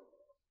Lord.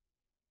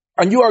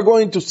 And you are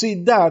going to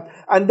see that,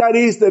 and that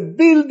is the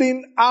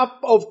building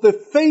up of the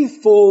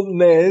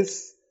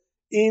faithfulness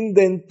in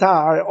the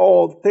entire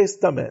Old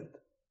Testament.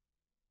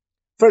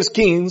 1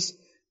 Kings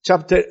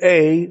chapter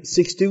 8,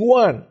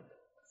 61.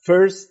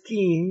 1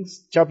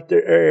 Kings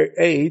chapter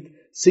 8,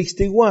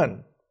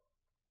 61.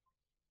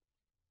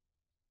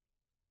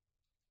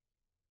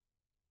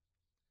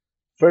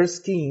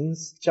 First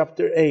Kings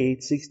chapter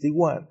 8,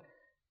 61.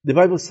 The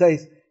Bible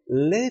says,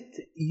 let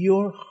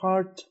your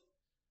heart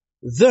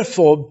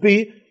therefore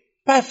be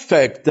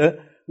perfect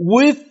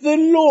with the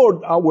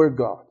Lord our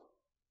God.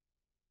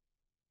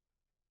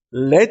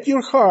 Let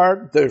your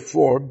heart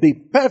therefore be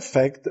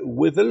perfect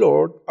with the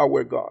Lord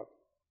our God,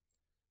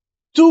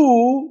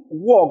 to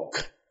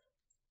walk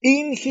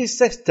in his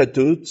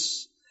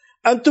statutes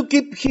and to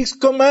keep his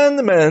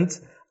commandments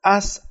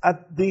as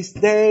at this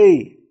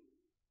day.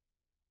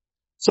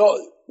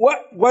 So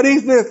what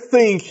is the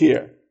thing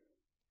here?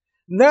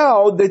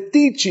 Now the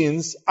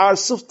teachings are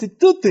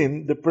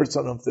substituting the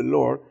person of the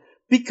Lord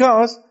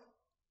because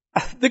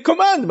the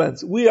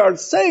commandments, we are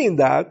saying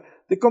that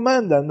the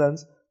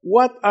commandments,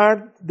 what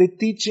are the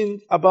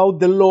teachings about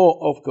the law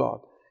of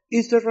God?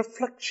 It's a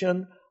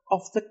reflection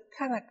of the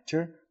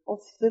character of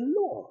the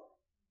Lord.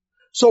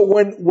 So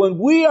when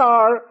we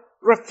are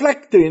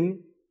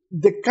reflecting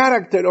the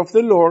character of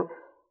the Lord,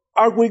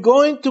 are we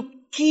going to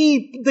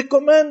keep the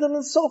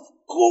commandments? Of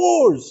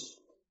course.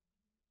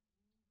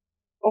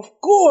 Of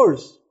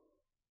course.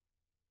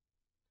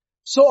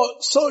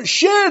 So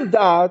share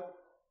that,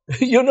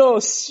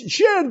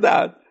 share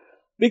that,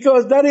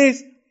 because that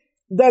is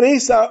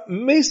a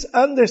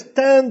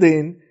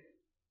misunderstanding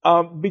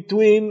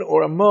between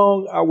or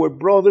among our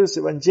brothers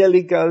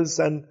evangelicals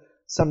and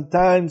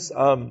sometimes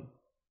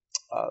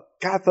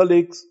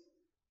Catholics,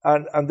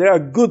 and they are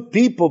good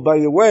people, by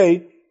the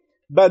way,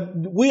 but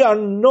we are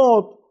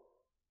not,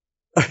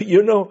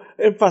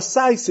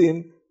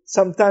 emphasizing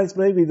sometimes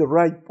maybe the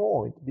right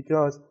point,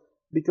 because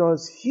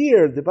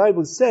here the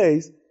Bible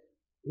says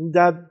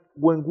that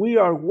when we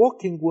are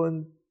walking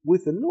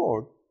with the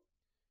Lord,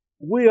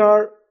 we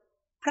are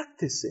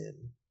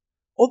practicing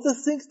all the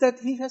things that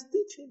He has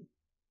teaching.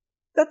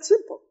 That's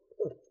simple.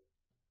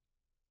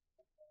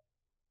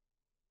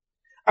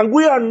 And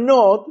we are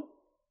not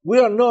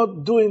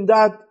doing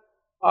that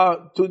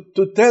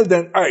to tell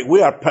them, hey,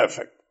 we are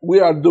perfect.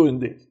 We are doing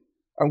this.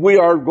 And we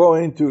are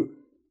going to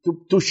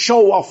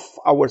show off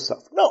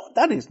ourselves. No,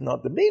 that is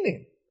not the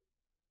meaning.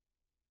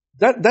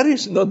 That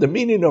is not the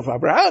meaning of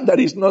Abraham. That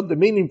is not the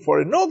meaning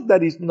for Enoch.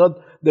 That is not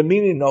the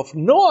meaning of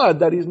Noah.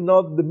 That is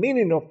not the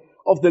meaning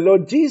of the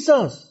Lord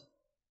Jesus.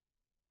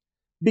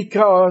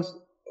 Because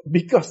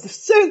the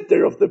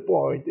center of the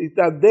point is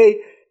that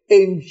they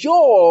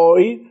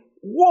enjoy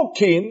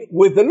walking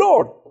with the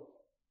Lord.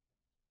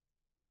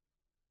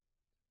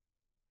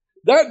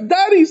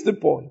 That is the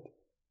point.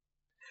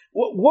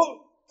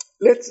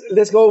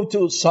 Let's go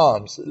to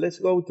Psalms. Let's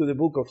go to the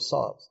book of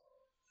Psalms.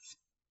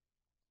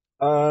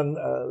 And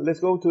let's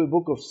go to the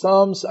book of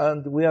Psalms,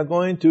 and we are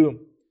going to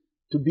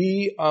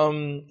be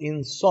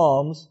in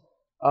Psalms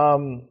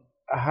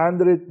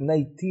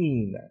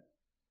 119.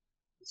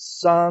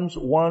 Psalms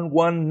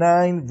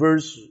 119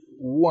 verse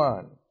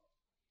 1.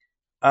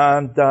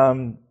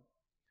 And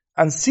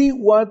see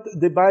what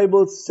the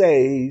Bible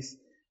says,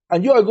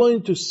 and you are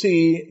going to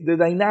see the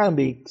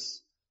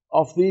dynamics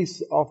of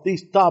this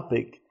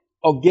topic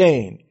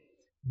again.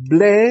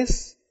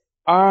 Blessed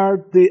are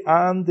the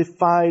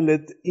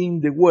undefiled in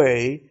the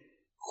way,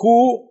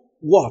 who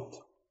what?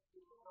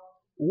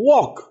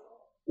 Walk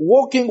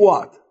in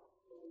what?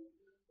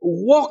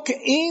 Walk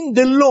in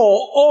the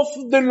law of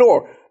the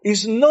Lord.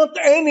 It's not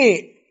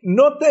any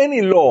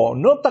law,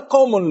 not a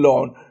common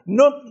law,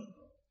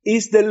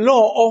 it's the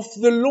law of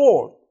the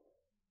Lord.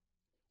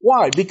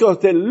 Why? Because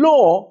the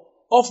law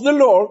of the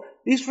Lord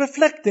is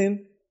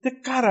reflecting the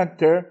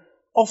character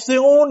of the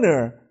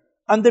owner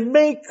and the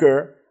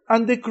maker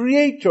and the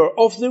creator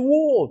of the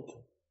world.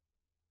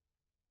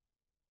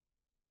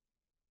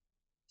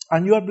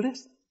 And you are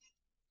blessed.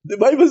 The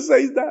Bible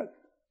says that.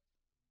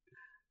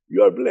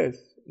 You are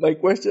blessed. My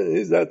question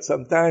is that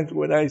sometimes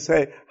when I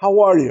say,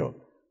 how are you?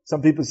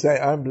 Some people say,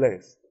 I'm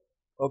blessed.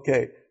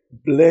 Okay.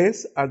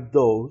 Blessed are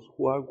those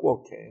who are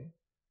walking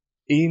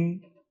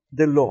in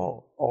the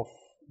law of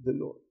the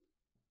Lord.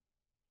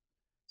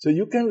 So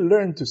you can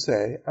learn to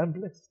say, I'm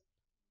blessed.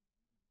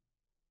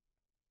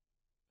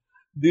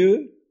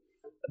 Dude,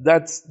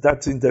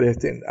 that's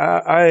interesting.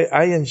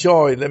 I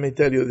enjoy, let me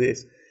tell you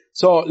this.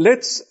 So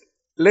let's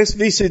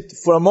visit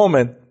for a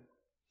moment.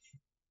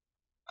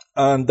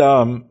 And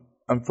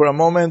for a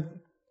moment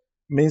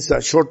means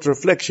a short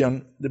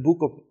reflection, the book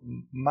of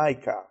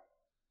Micah.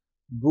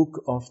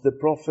 Book of the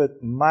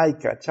prophet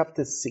Micah,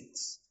 chapter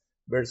 6,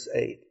 verse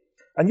 8.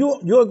 And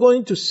you are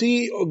going to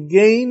see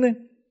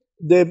again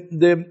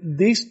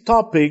this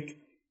topic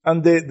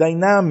and the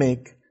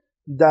dynamic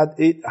that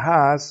it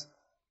has,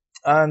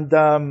 and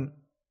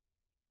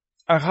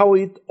how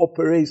it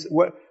operates,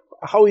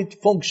 how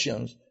it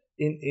functions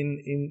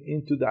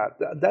into that.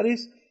 That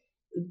is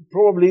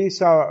probably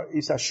is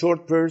a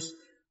short verse.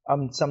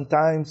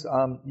 Sometimes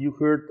you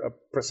heard a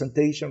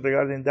presentation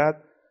regarding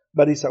that,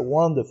 but it's a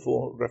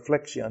wonderful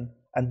reflection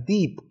and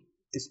deep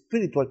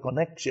spiritual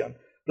connection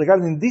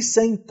regarding this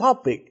same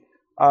topic,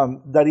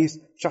 that is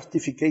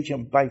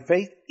justification by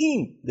faith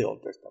in the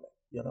Old Testament.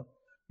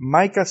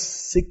 Micah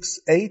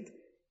 6:8,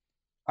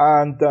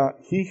 and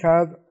he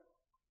had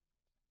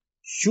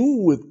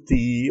shew with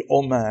thee,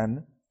 O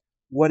man,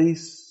 what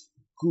is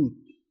good,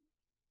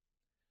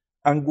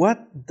 and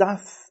what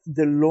doth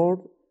the Lord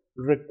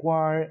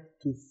require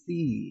to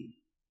thee,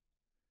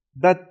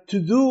 but to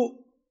do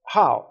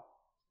how?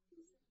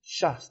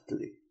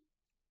 Justly.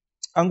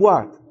 And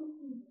what?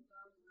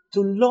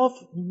 To love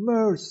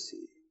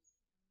mercy.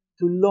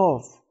 To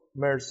love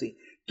mercy.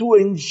 To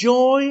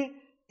enjoy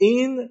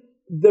in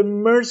the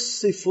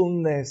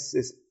mercifulness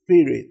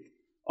spirit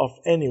of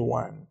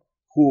anyone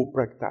who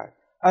practices.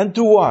 And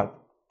to what?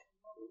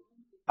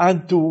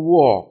 And to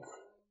walk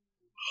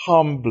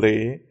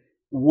humbly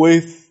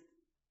with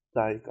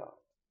thy God.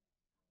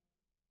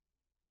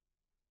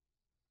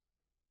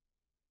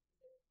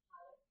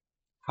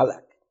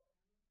 Halak.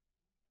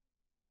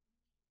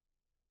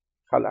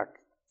 Halak.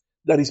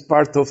 That is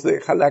part of the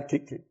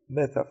halakhic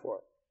metaphor.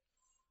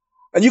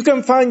 And you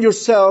can find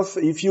yourself,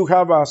 if you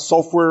have a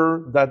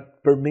software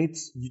that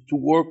permits you to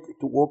work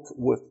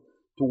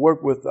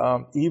with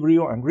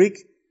Hebrew and Greek,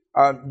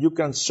 you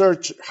can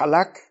search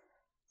halak,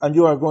 and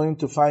you are going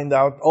to find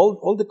out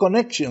all the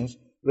connections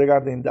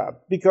regarding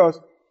that, because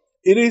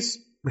it is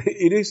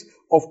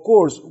of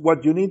course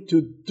what you need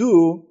to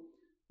do,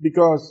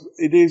 because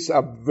it's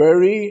a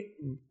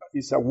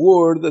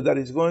word that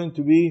is going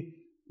to be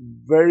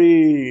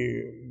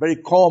very, very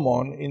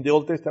common in the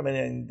Old Testament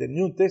and in the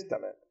New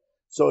Testament.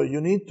 So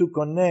you need to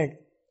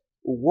connect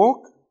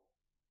walk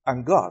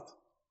and God.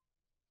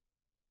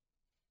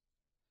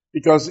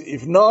 Because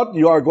if not,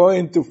 you are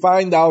going to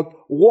find out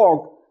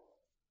walk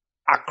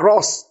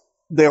across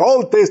the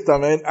Old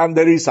Testament, and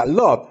there is a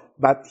lot.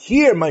 But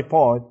here my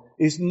point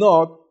is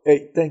not,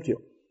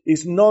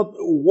 it's not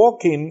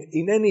walking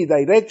in any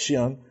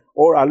direction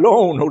or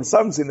alone or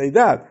something like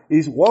that.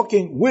 It's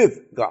walking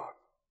with God.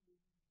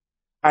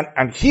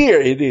 And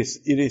here it is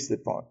the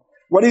point.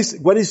 What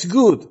is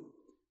good?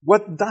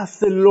 What doth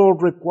the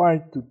Lord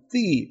require to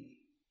thee,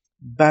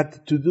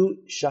 but to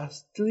do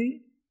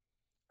justly,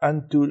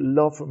 and to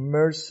love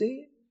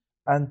mercy,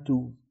 and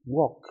to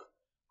walk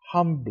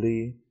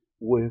humbly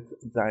with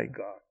thy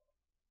God.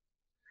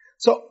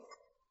 So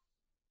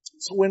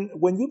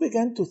when you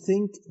begin to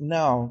think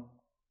now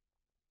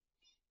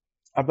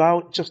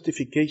about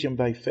justification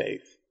by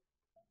faith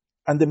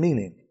and the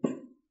meaning,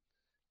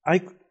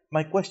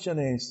 my question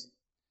is,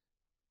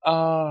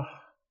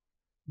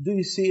 do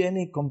you see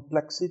any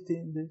complexity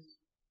in this?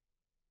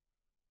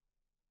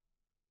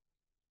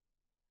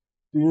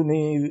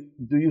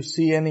 Do you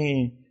see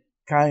any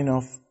kind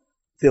of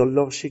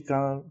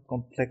theological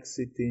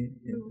complexity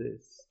in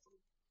this?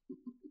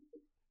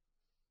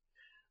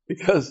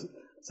 Because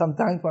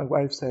sometimes my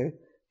wife says,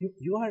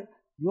 you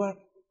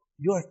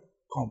are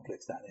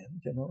complex,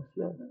 Daniel,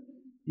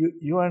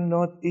 you are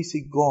not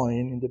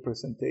easygoing in the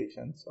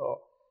presentation.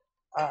 So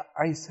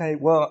I say,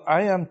 well,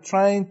 I am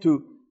trying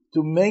to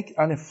make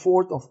an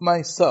effort of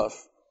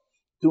myself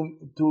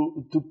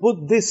to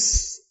put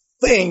this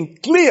thing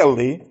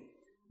clearly,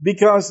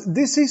 because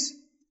this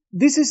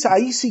is a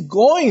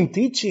easygoing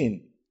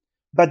teaching,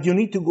 but you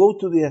need to go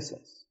to the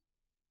essence.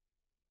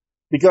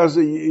 Because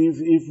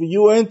if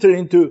you enter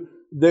into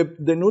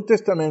the New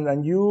Testament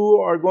and you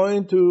are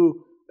going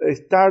to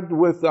start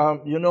with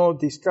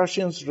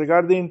discussions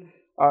regarding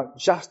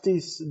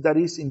justice that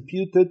is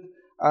imputed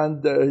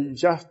and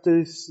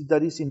justice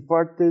that is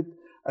imparted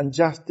and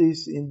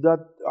justice in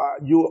that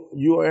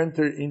you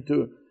enter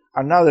into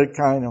another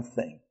kind of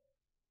thing.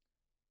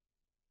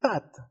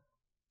 But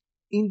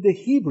in the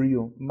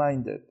Hebrew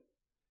minded,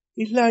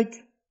 it's like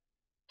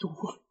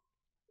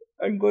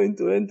I'm going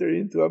to enter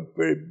into a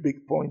very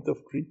big point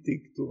of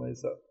critique to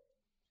myself.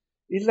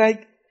 It's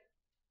like,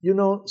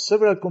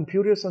 several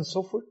computers and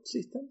software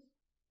systems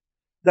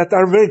that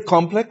are very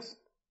complex.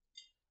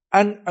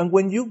 And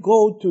when you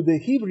go to the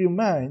Hebrew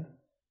mind,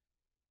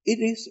 it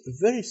is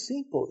very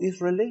simple.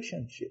 It's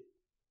relationship.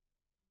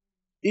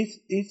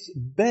 It's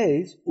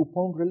based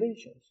upon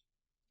relations.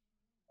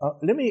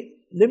 Let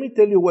me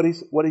tell you what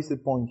is the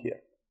point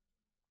here.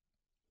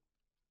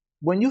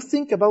 When you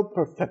think about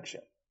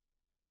perfection,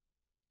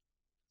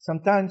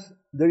 sometimes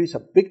there is a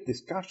big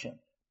discussion,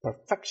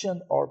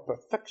 perfection or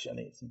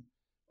perfectionism.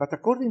 But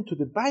according to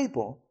the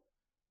Bible,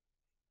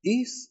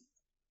 is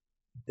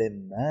the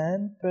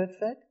man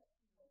perfect?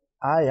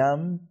 I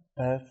am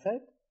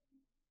perfect?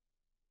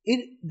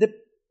 The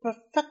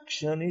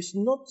perfection is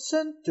not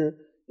centered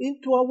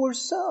into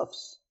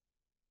ourselves.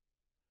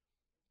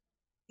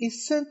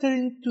 It's centered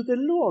into the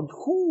Lord.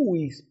 Who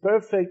is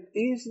perfect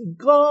is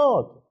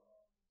God.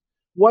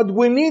 What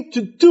we need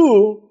to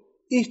do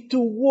is to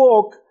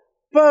walk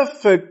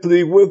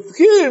perfectly with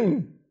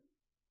Him,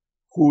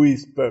 who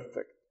is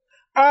perfect.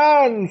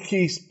 And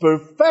His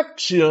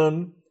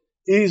perfection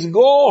is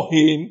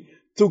going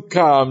to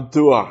come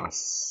to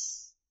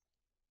us.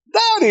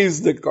 That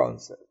is the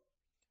concept.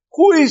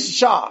 Who is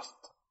just?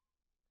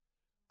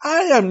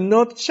 I am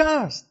not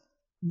just.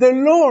 The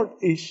Lord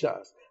is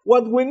just.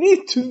 What we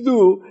need to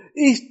do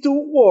is to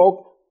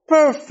walk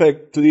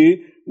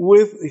perfectly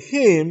with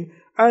Him,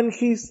 and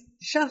His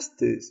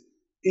justice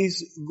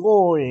is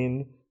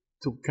going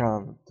to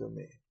come to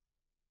me.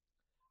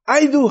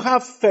 I do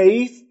have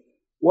faith.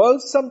 Well,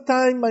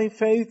 sometimes my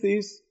faith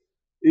is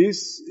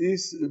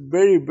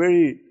very,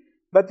 very,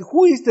 but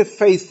who is the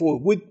faithful?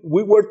 We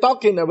were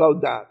talking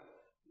about that.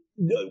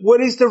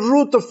 What is the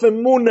root of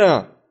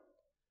Emunah?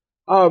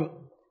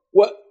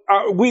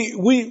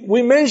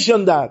 We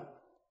mentioned that.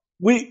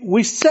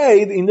 We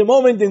say in the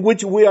moment in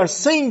which we are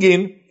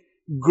singing,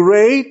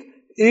 great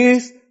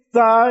is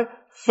thy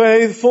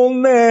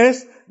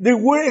faithfulness. The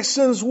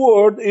essence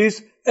word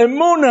is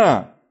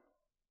Emunah.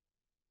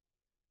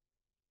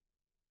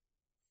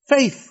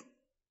 Faith.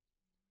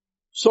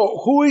 So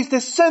who is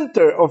the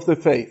center of the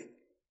faith?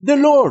 The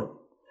Lord.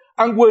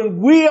 And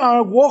when we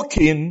are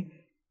walking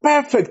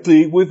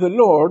perfectly with the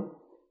Lord,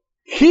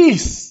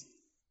 His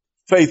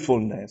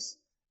faithfulness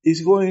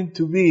is going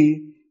to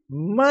be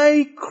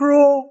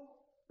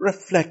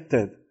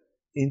micro-reflected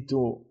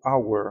into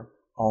our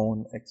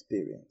own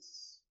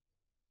experience.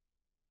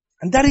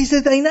 And that is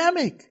the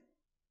dynamic.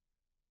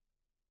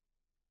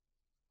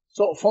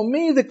 So for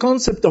me, the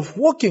concept of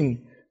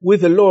walking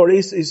with the Lord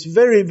is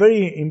very,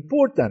 very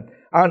important.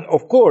 And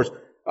of course,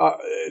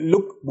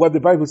 look what the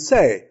Bible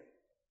says.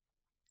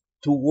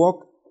 To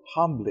walk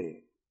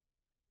humbly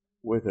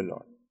with the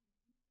Lord.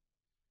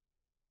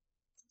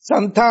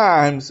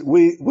 Sometimes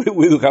we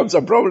will have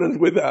some problems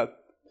with that.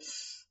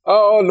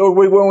 Oh Lord,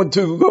 we want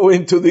to go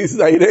into this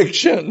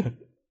direction.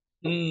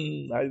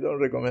 I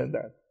don't recommend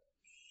that.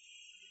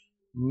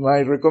 My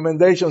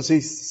recommendation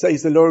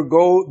says the Lord,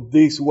 go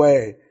this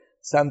way.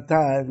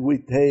 Sometimes we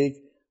take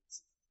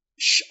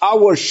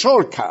our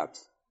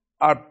shortcuts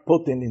are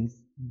putting in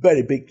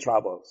very big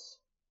troubles.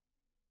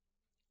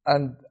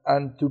 And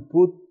to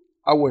put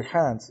our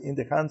hands in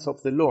the hands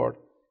of the Lord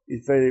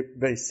is very,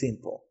 very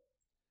simple.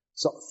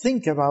 So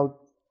think about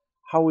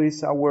how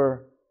is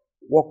our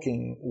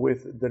walking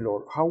with the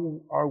Lord.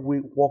 How are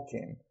we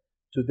walking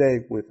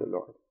today with the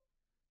Lord?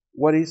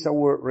 What is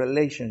our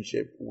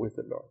relationship with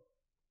the Lord?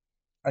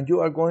 And you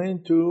are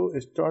going to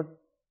start,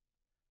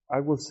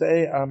 I will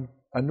say,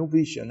 a new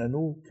vision, a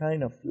new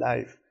kind of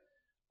life,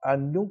 a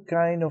new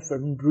kind of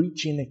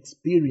enriching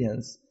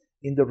experience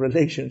in the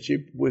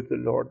relationship with the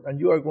Lord. And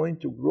you are going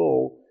to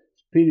grow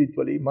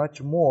spiritually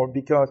much more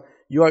because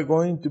you are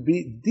going to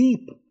be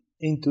deep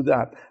into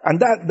that. And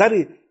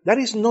that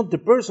is not the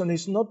person,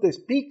 it's not the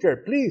speaker,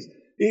 please.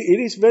 It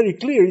is very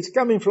clear. It's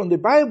coming from the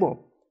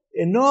Bible.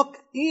 Enoch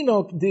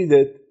did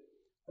it.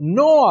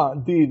 Noah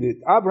did it.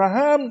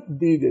 Abraham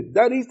did it.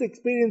 That is the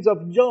experience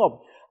of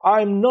Job.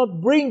 I'm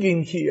not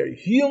bringing here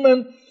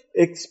human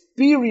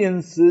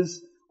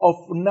experiences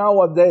of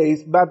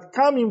nowadays, but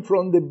coming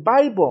from the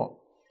Bible.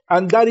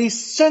 And that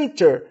is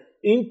centered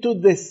into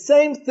the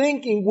same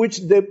thing in which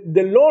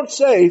the Lord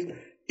says,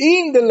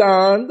 in the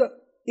land,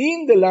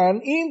 in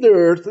the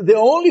earth, the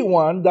only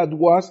one that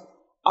was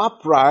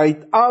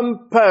upright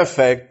and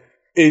perfect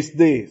is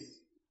this.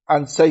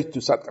 And say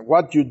to Satan,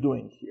 what you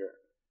doing here?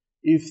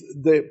 If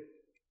the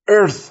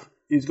earth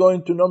is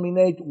going to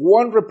nominate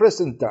one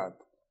representative,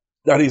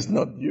 that is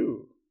not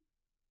you.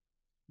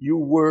 You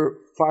were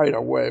far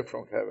away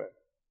from heaven.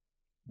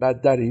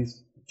 But that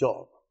is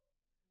Job.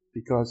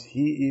 Because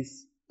he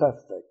is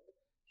perfect.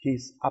 He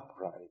is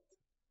upright.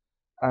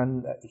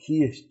 And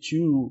he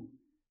eschewed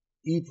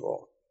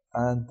evil.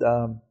 And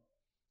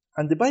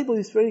the Bible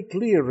is very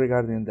clear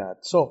regarding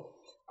that. So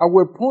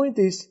our point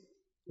is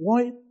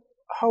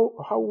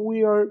how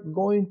we are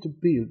going to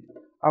build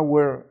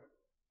our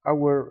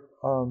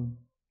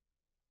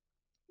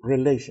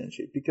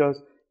relationship,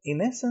 because in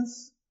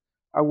essence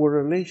our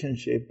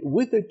relationship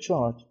with the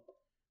church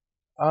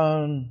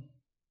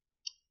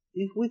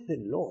is with the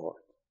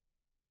Lord,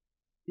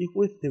 is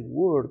with the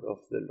word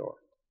of the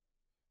Lord.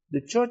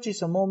 The church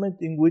is a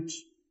moment in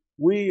which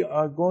we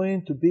are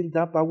going to build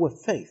up our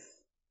faith,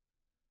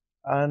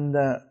 and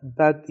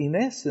that in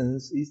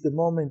essence is the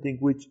moment in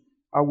which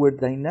our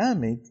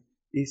dynamic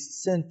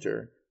is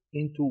centered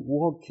into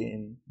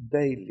walking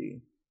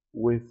daily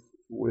with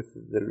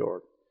the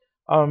Lord.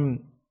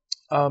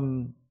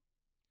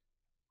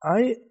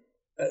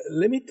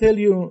 Let me tell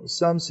you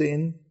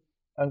something,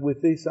 and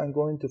with this I'm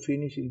going to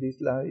finish in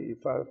this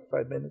 5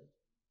 minutes.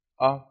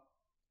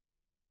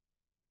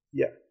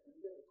 Yeah.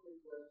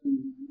 I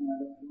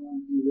don't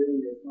want to derail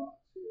your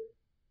thoughts here,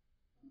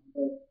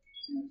 but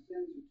in a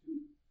sense,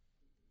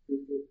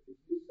 if you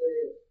say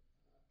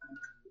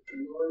the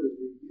Lord is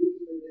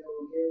rebuking the devil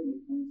here when he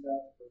points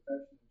out the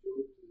perfection of Job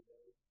to the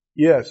devil.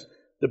 Yes,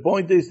 the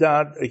point is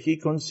that he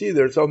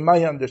considers, or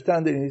my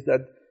understanding is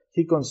that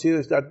he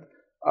considers that,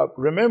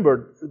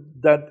 remember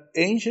that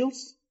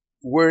angels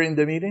were in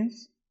the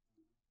meetings,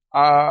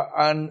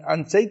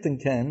 and Satan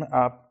came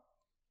up,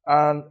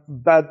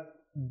 but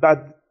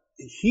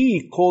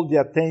he called the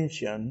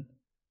attention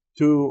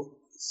to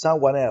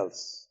someone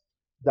else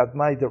that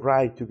might have the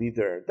right to be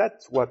there.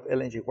 That's what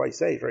Ellen G. White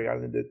says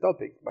regarding the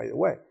topic, by the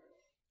way.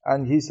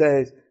 And he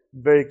says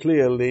very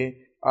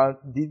clearly,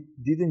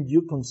 Didn't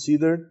you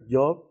consider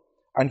Job?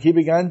 And he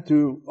began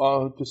to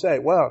say,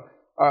 well,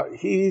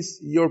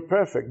 you're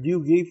perfect.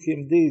 You give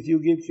him this, you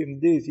give him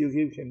this, you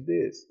give him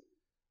this.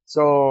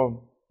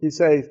 So he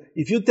says,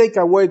 if you take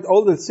away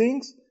all the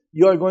things,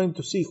 you are going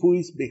to see who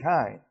is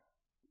behind.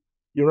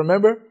 You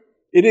remember?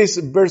 It is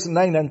verse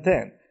 9 and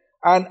 10.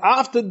 And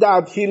after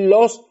that, he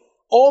lost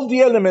all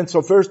the elements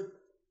of verse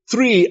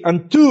 3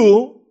 and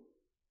 2.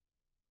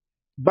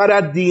 But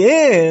at the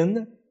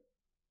end,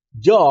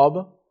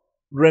 Job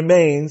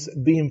remains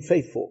being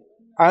faithful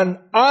and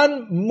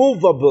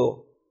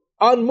unmovable.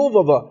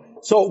 Unmovable.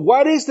 So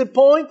what is the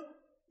point?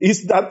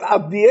 Is that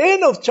at the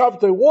end of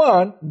chapter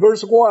 1,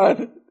 verse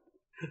 1,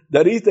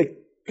 that is the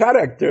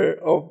character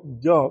of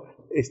Job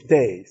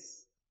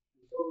stays.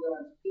 So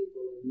God's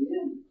people in the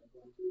end are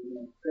going to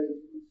remain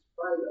faithful in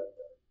spite of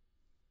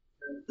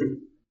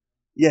them.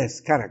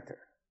 Yes, character.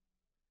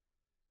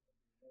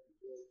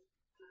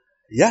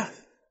 Yeah.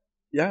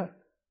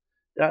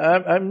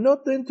 I'm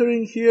not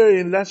entering here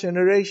in last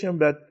generation,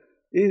 but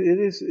it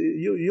is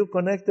you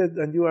connected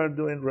and you are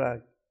doing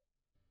right.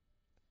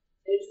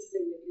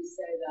 Interesting that you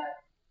say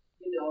that,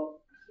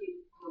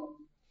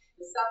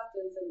 the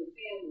substance and the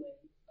family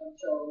of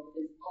Job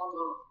is all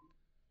gone.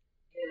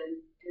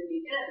 And in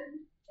the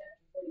end,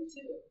 chapter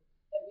 42,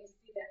 that we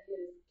see that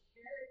his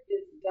character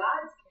is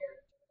God's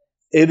character.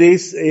 It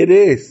is. It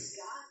is.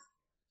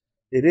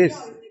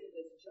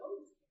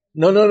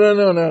 No. Job is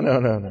only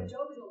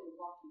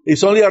walking.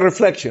 It's only a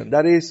reflection.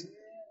 That is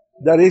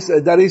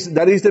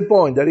the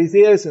point. That is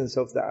the essence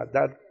of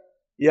that.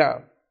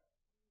 Yeah.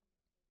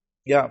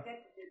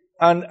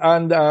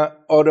 And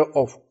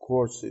of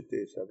course it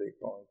is a big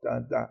point.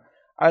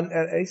 And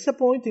it's a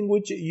point in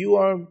which you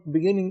are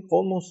beginning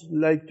almost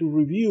like to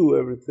review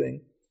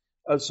everything.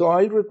 So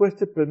I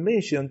requested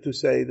permission to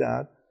say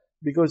that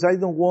because I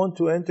don't want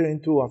to enter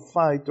into a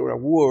fight or a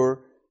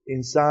war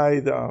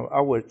inside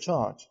our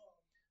church.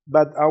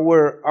 But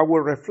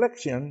our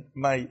reflection,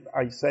 I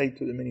say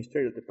to the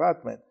ministerial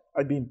department,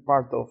 I've been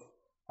part of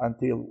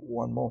until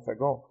 1 month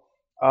ago,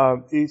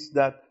 is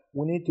that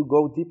we need to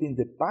go deep in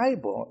the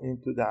Bible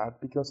into that,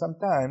 because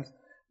sometimes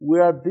we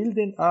are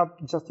building up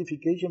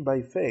justification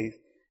by faith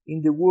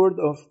in the word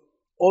of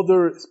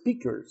other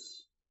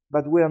speakers,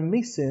 but we are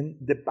missing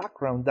the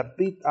background that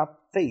built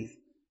up faith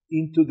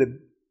into the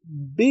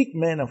big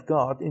men of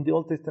God in the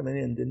Old Testament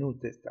and the New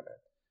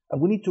Testament.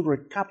 And we need to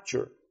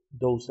recapture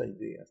those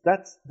ideas.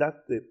 That's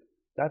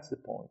the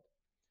point.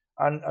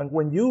 And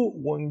when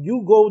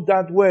you go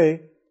that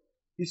way,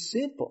 it's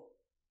simple.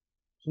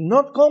 It's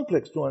not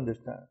complex to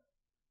understand.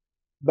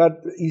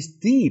 But it's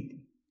deep.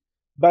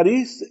 But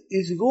it's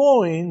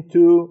going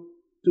to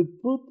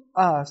put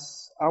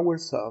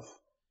ourselves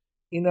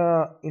in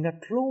a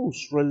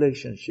close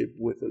relationship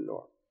with the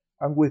Lord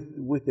and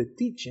with the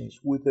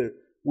teachings, with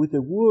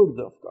the Word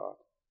of God.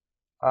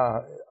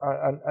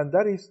 And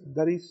that is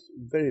very,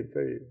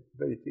 very,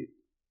 very deep.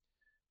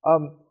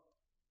 1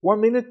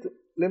 minute,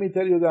 let me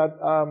tell you that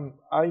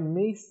I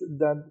missed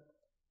that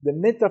the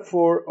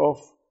metaphor of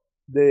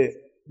the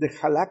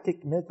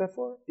halakhic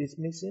metaphor is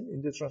missing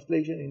in the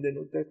translation in the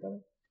New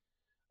Testament.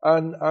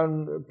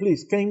 And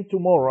please, came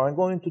tomorrow. I'm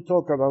going to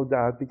talk about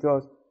that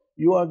because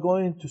you are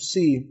going to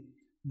see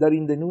that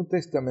in the New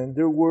Testament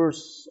there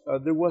was a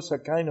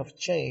kind of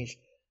change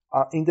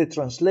in the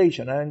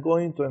translation. I'm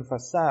going to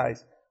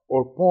emphasize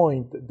or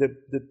point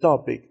the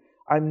topic.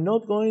 I'm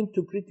not going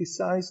to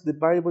criticize the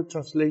Bible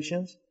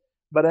translations,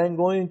 but I'm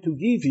going to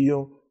give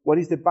you what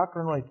is the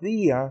background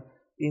idea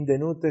in the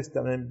New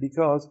Testament,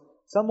 because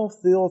some of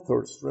the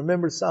authors,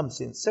 remember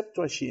something,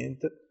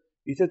 Septuagint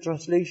is a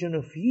translation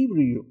of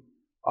Hebrew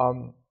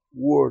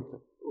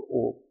word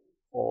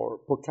or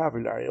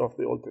vocabulary of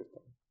the Old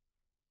Testament.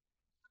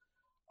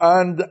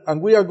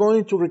 And we are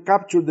going to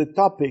recapture the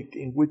topic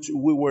in which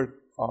we were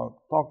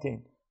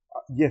talking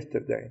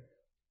yesterday,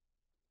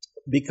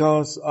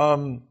 because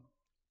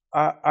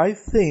I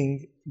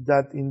think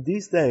that in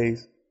these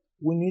days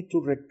we need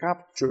to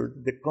recapture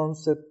the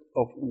concept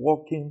of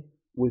walking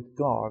with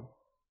God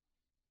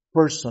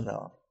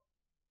personal,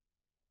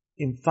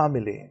 in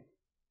family,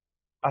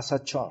 as a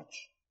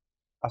church,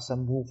 as a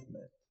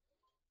movement.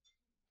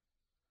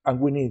 And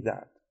we need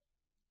that.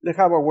 Let's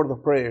have a word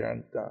of prayer,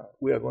 and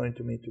we are going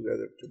to meet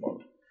together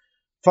tomorrow.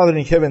 Father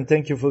in heaven,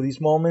 thank you for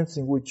these moments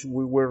in which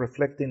we were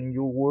reflecting on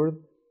your word.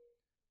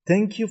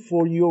 Thank you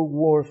for your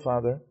word,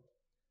 Father,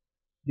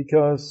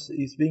 because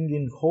it's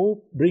bringing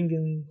hope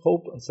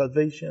and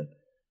salvation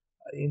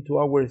into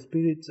our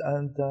spirits.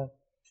 And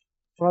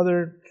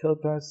Father,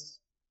 help us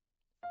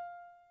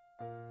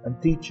and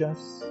teach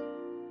us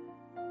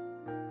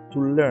to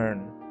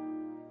learn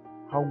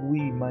how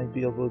we might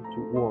be able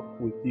to walk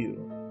with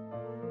you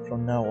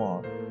from now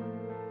on.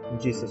 In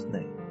Jesus'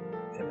 name,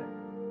 amen.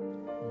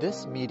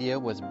 This media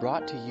was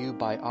brought to you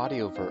by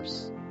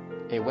Audioverse,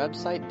 a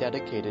website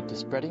dedicated to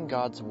spreading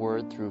God's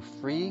Word through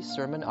free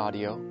sermon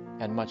audio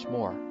and much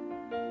more.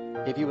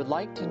 If you would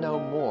like to know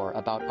more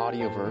about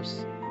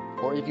Audioverse,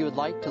 or if you would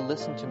like to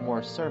listen to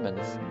more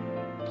sermons,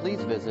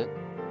 please visit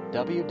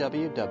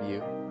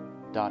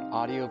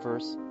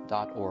www.audioverse.org.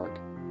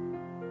 www.ccc.org.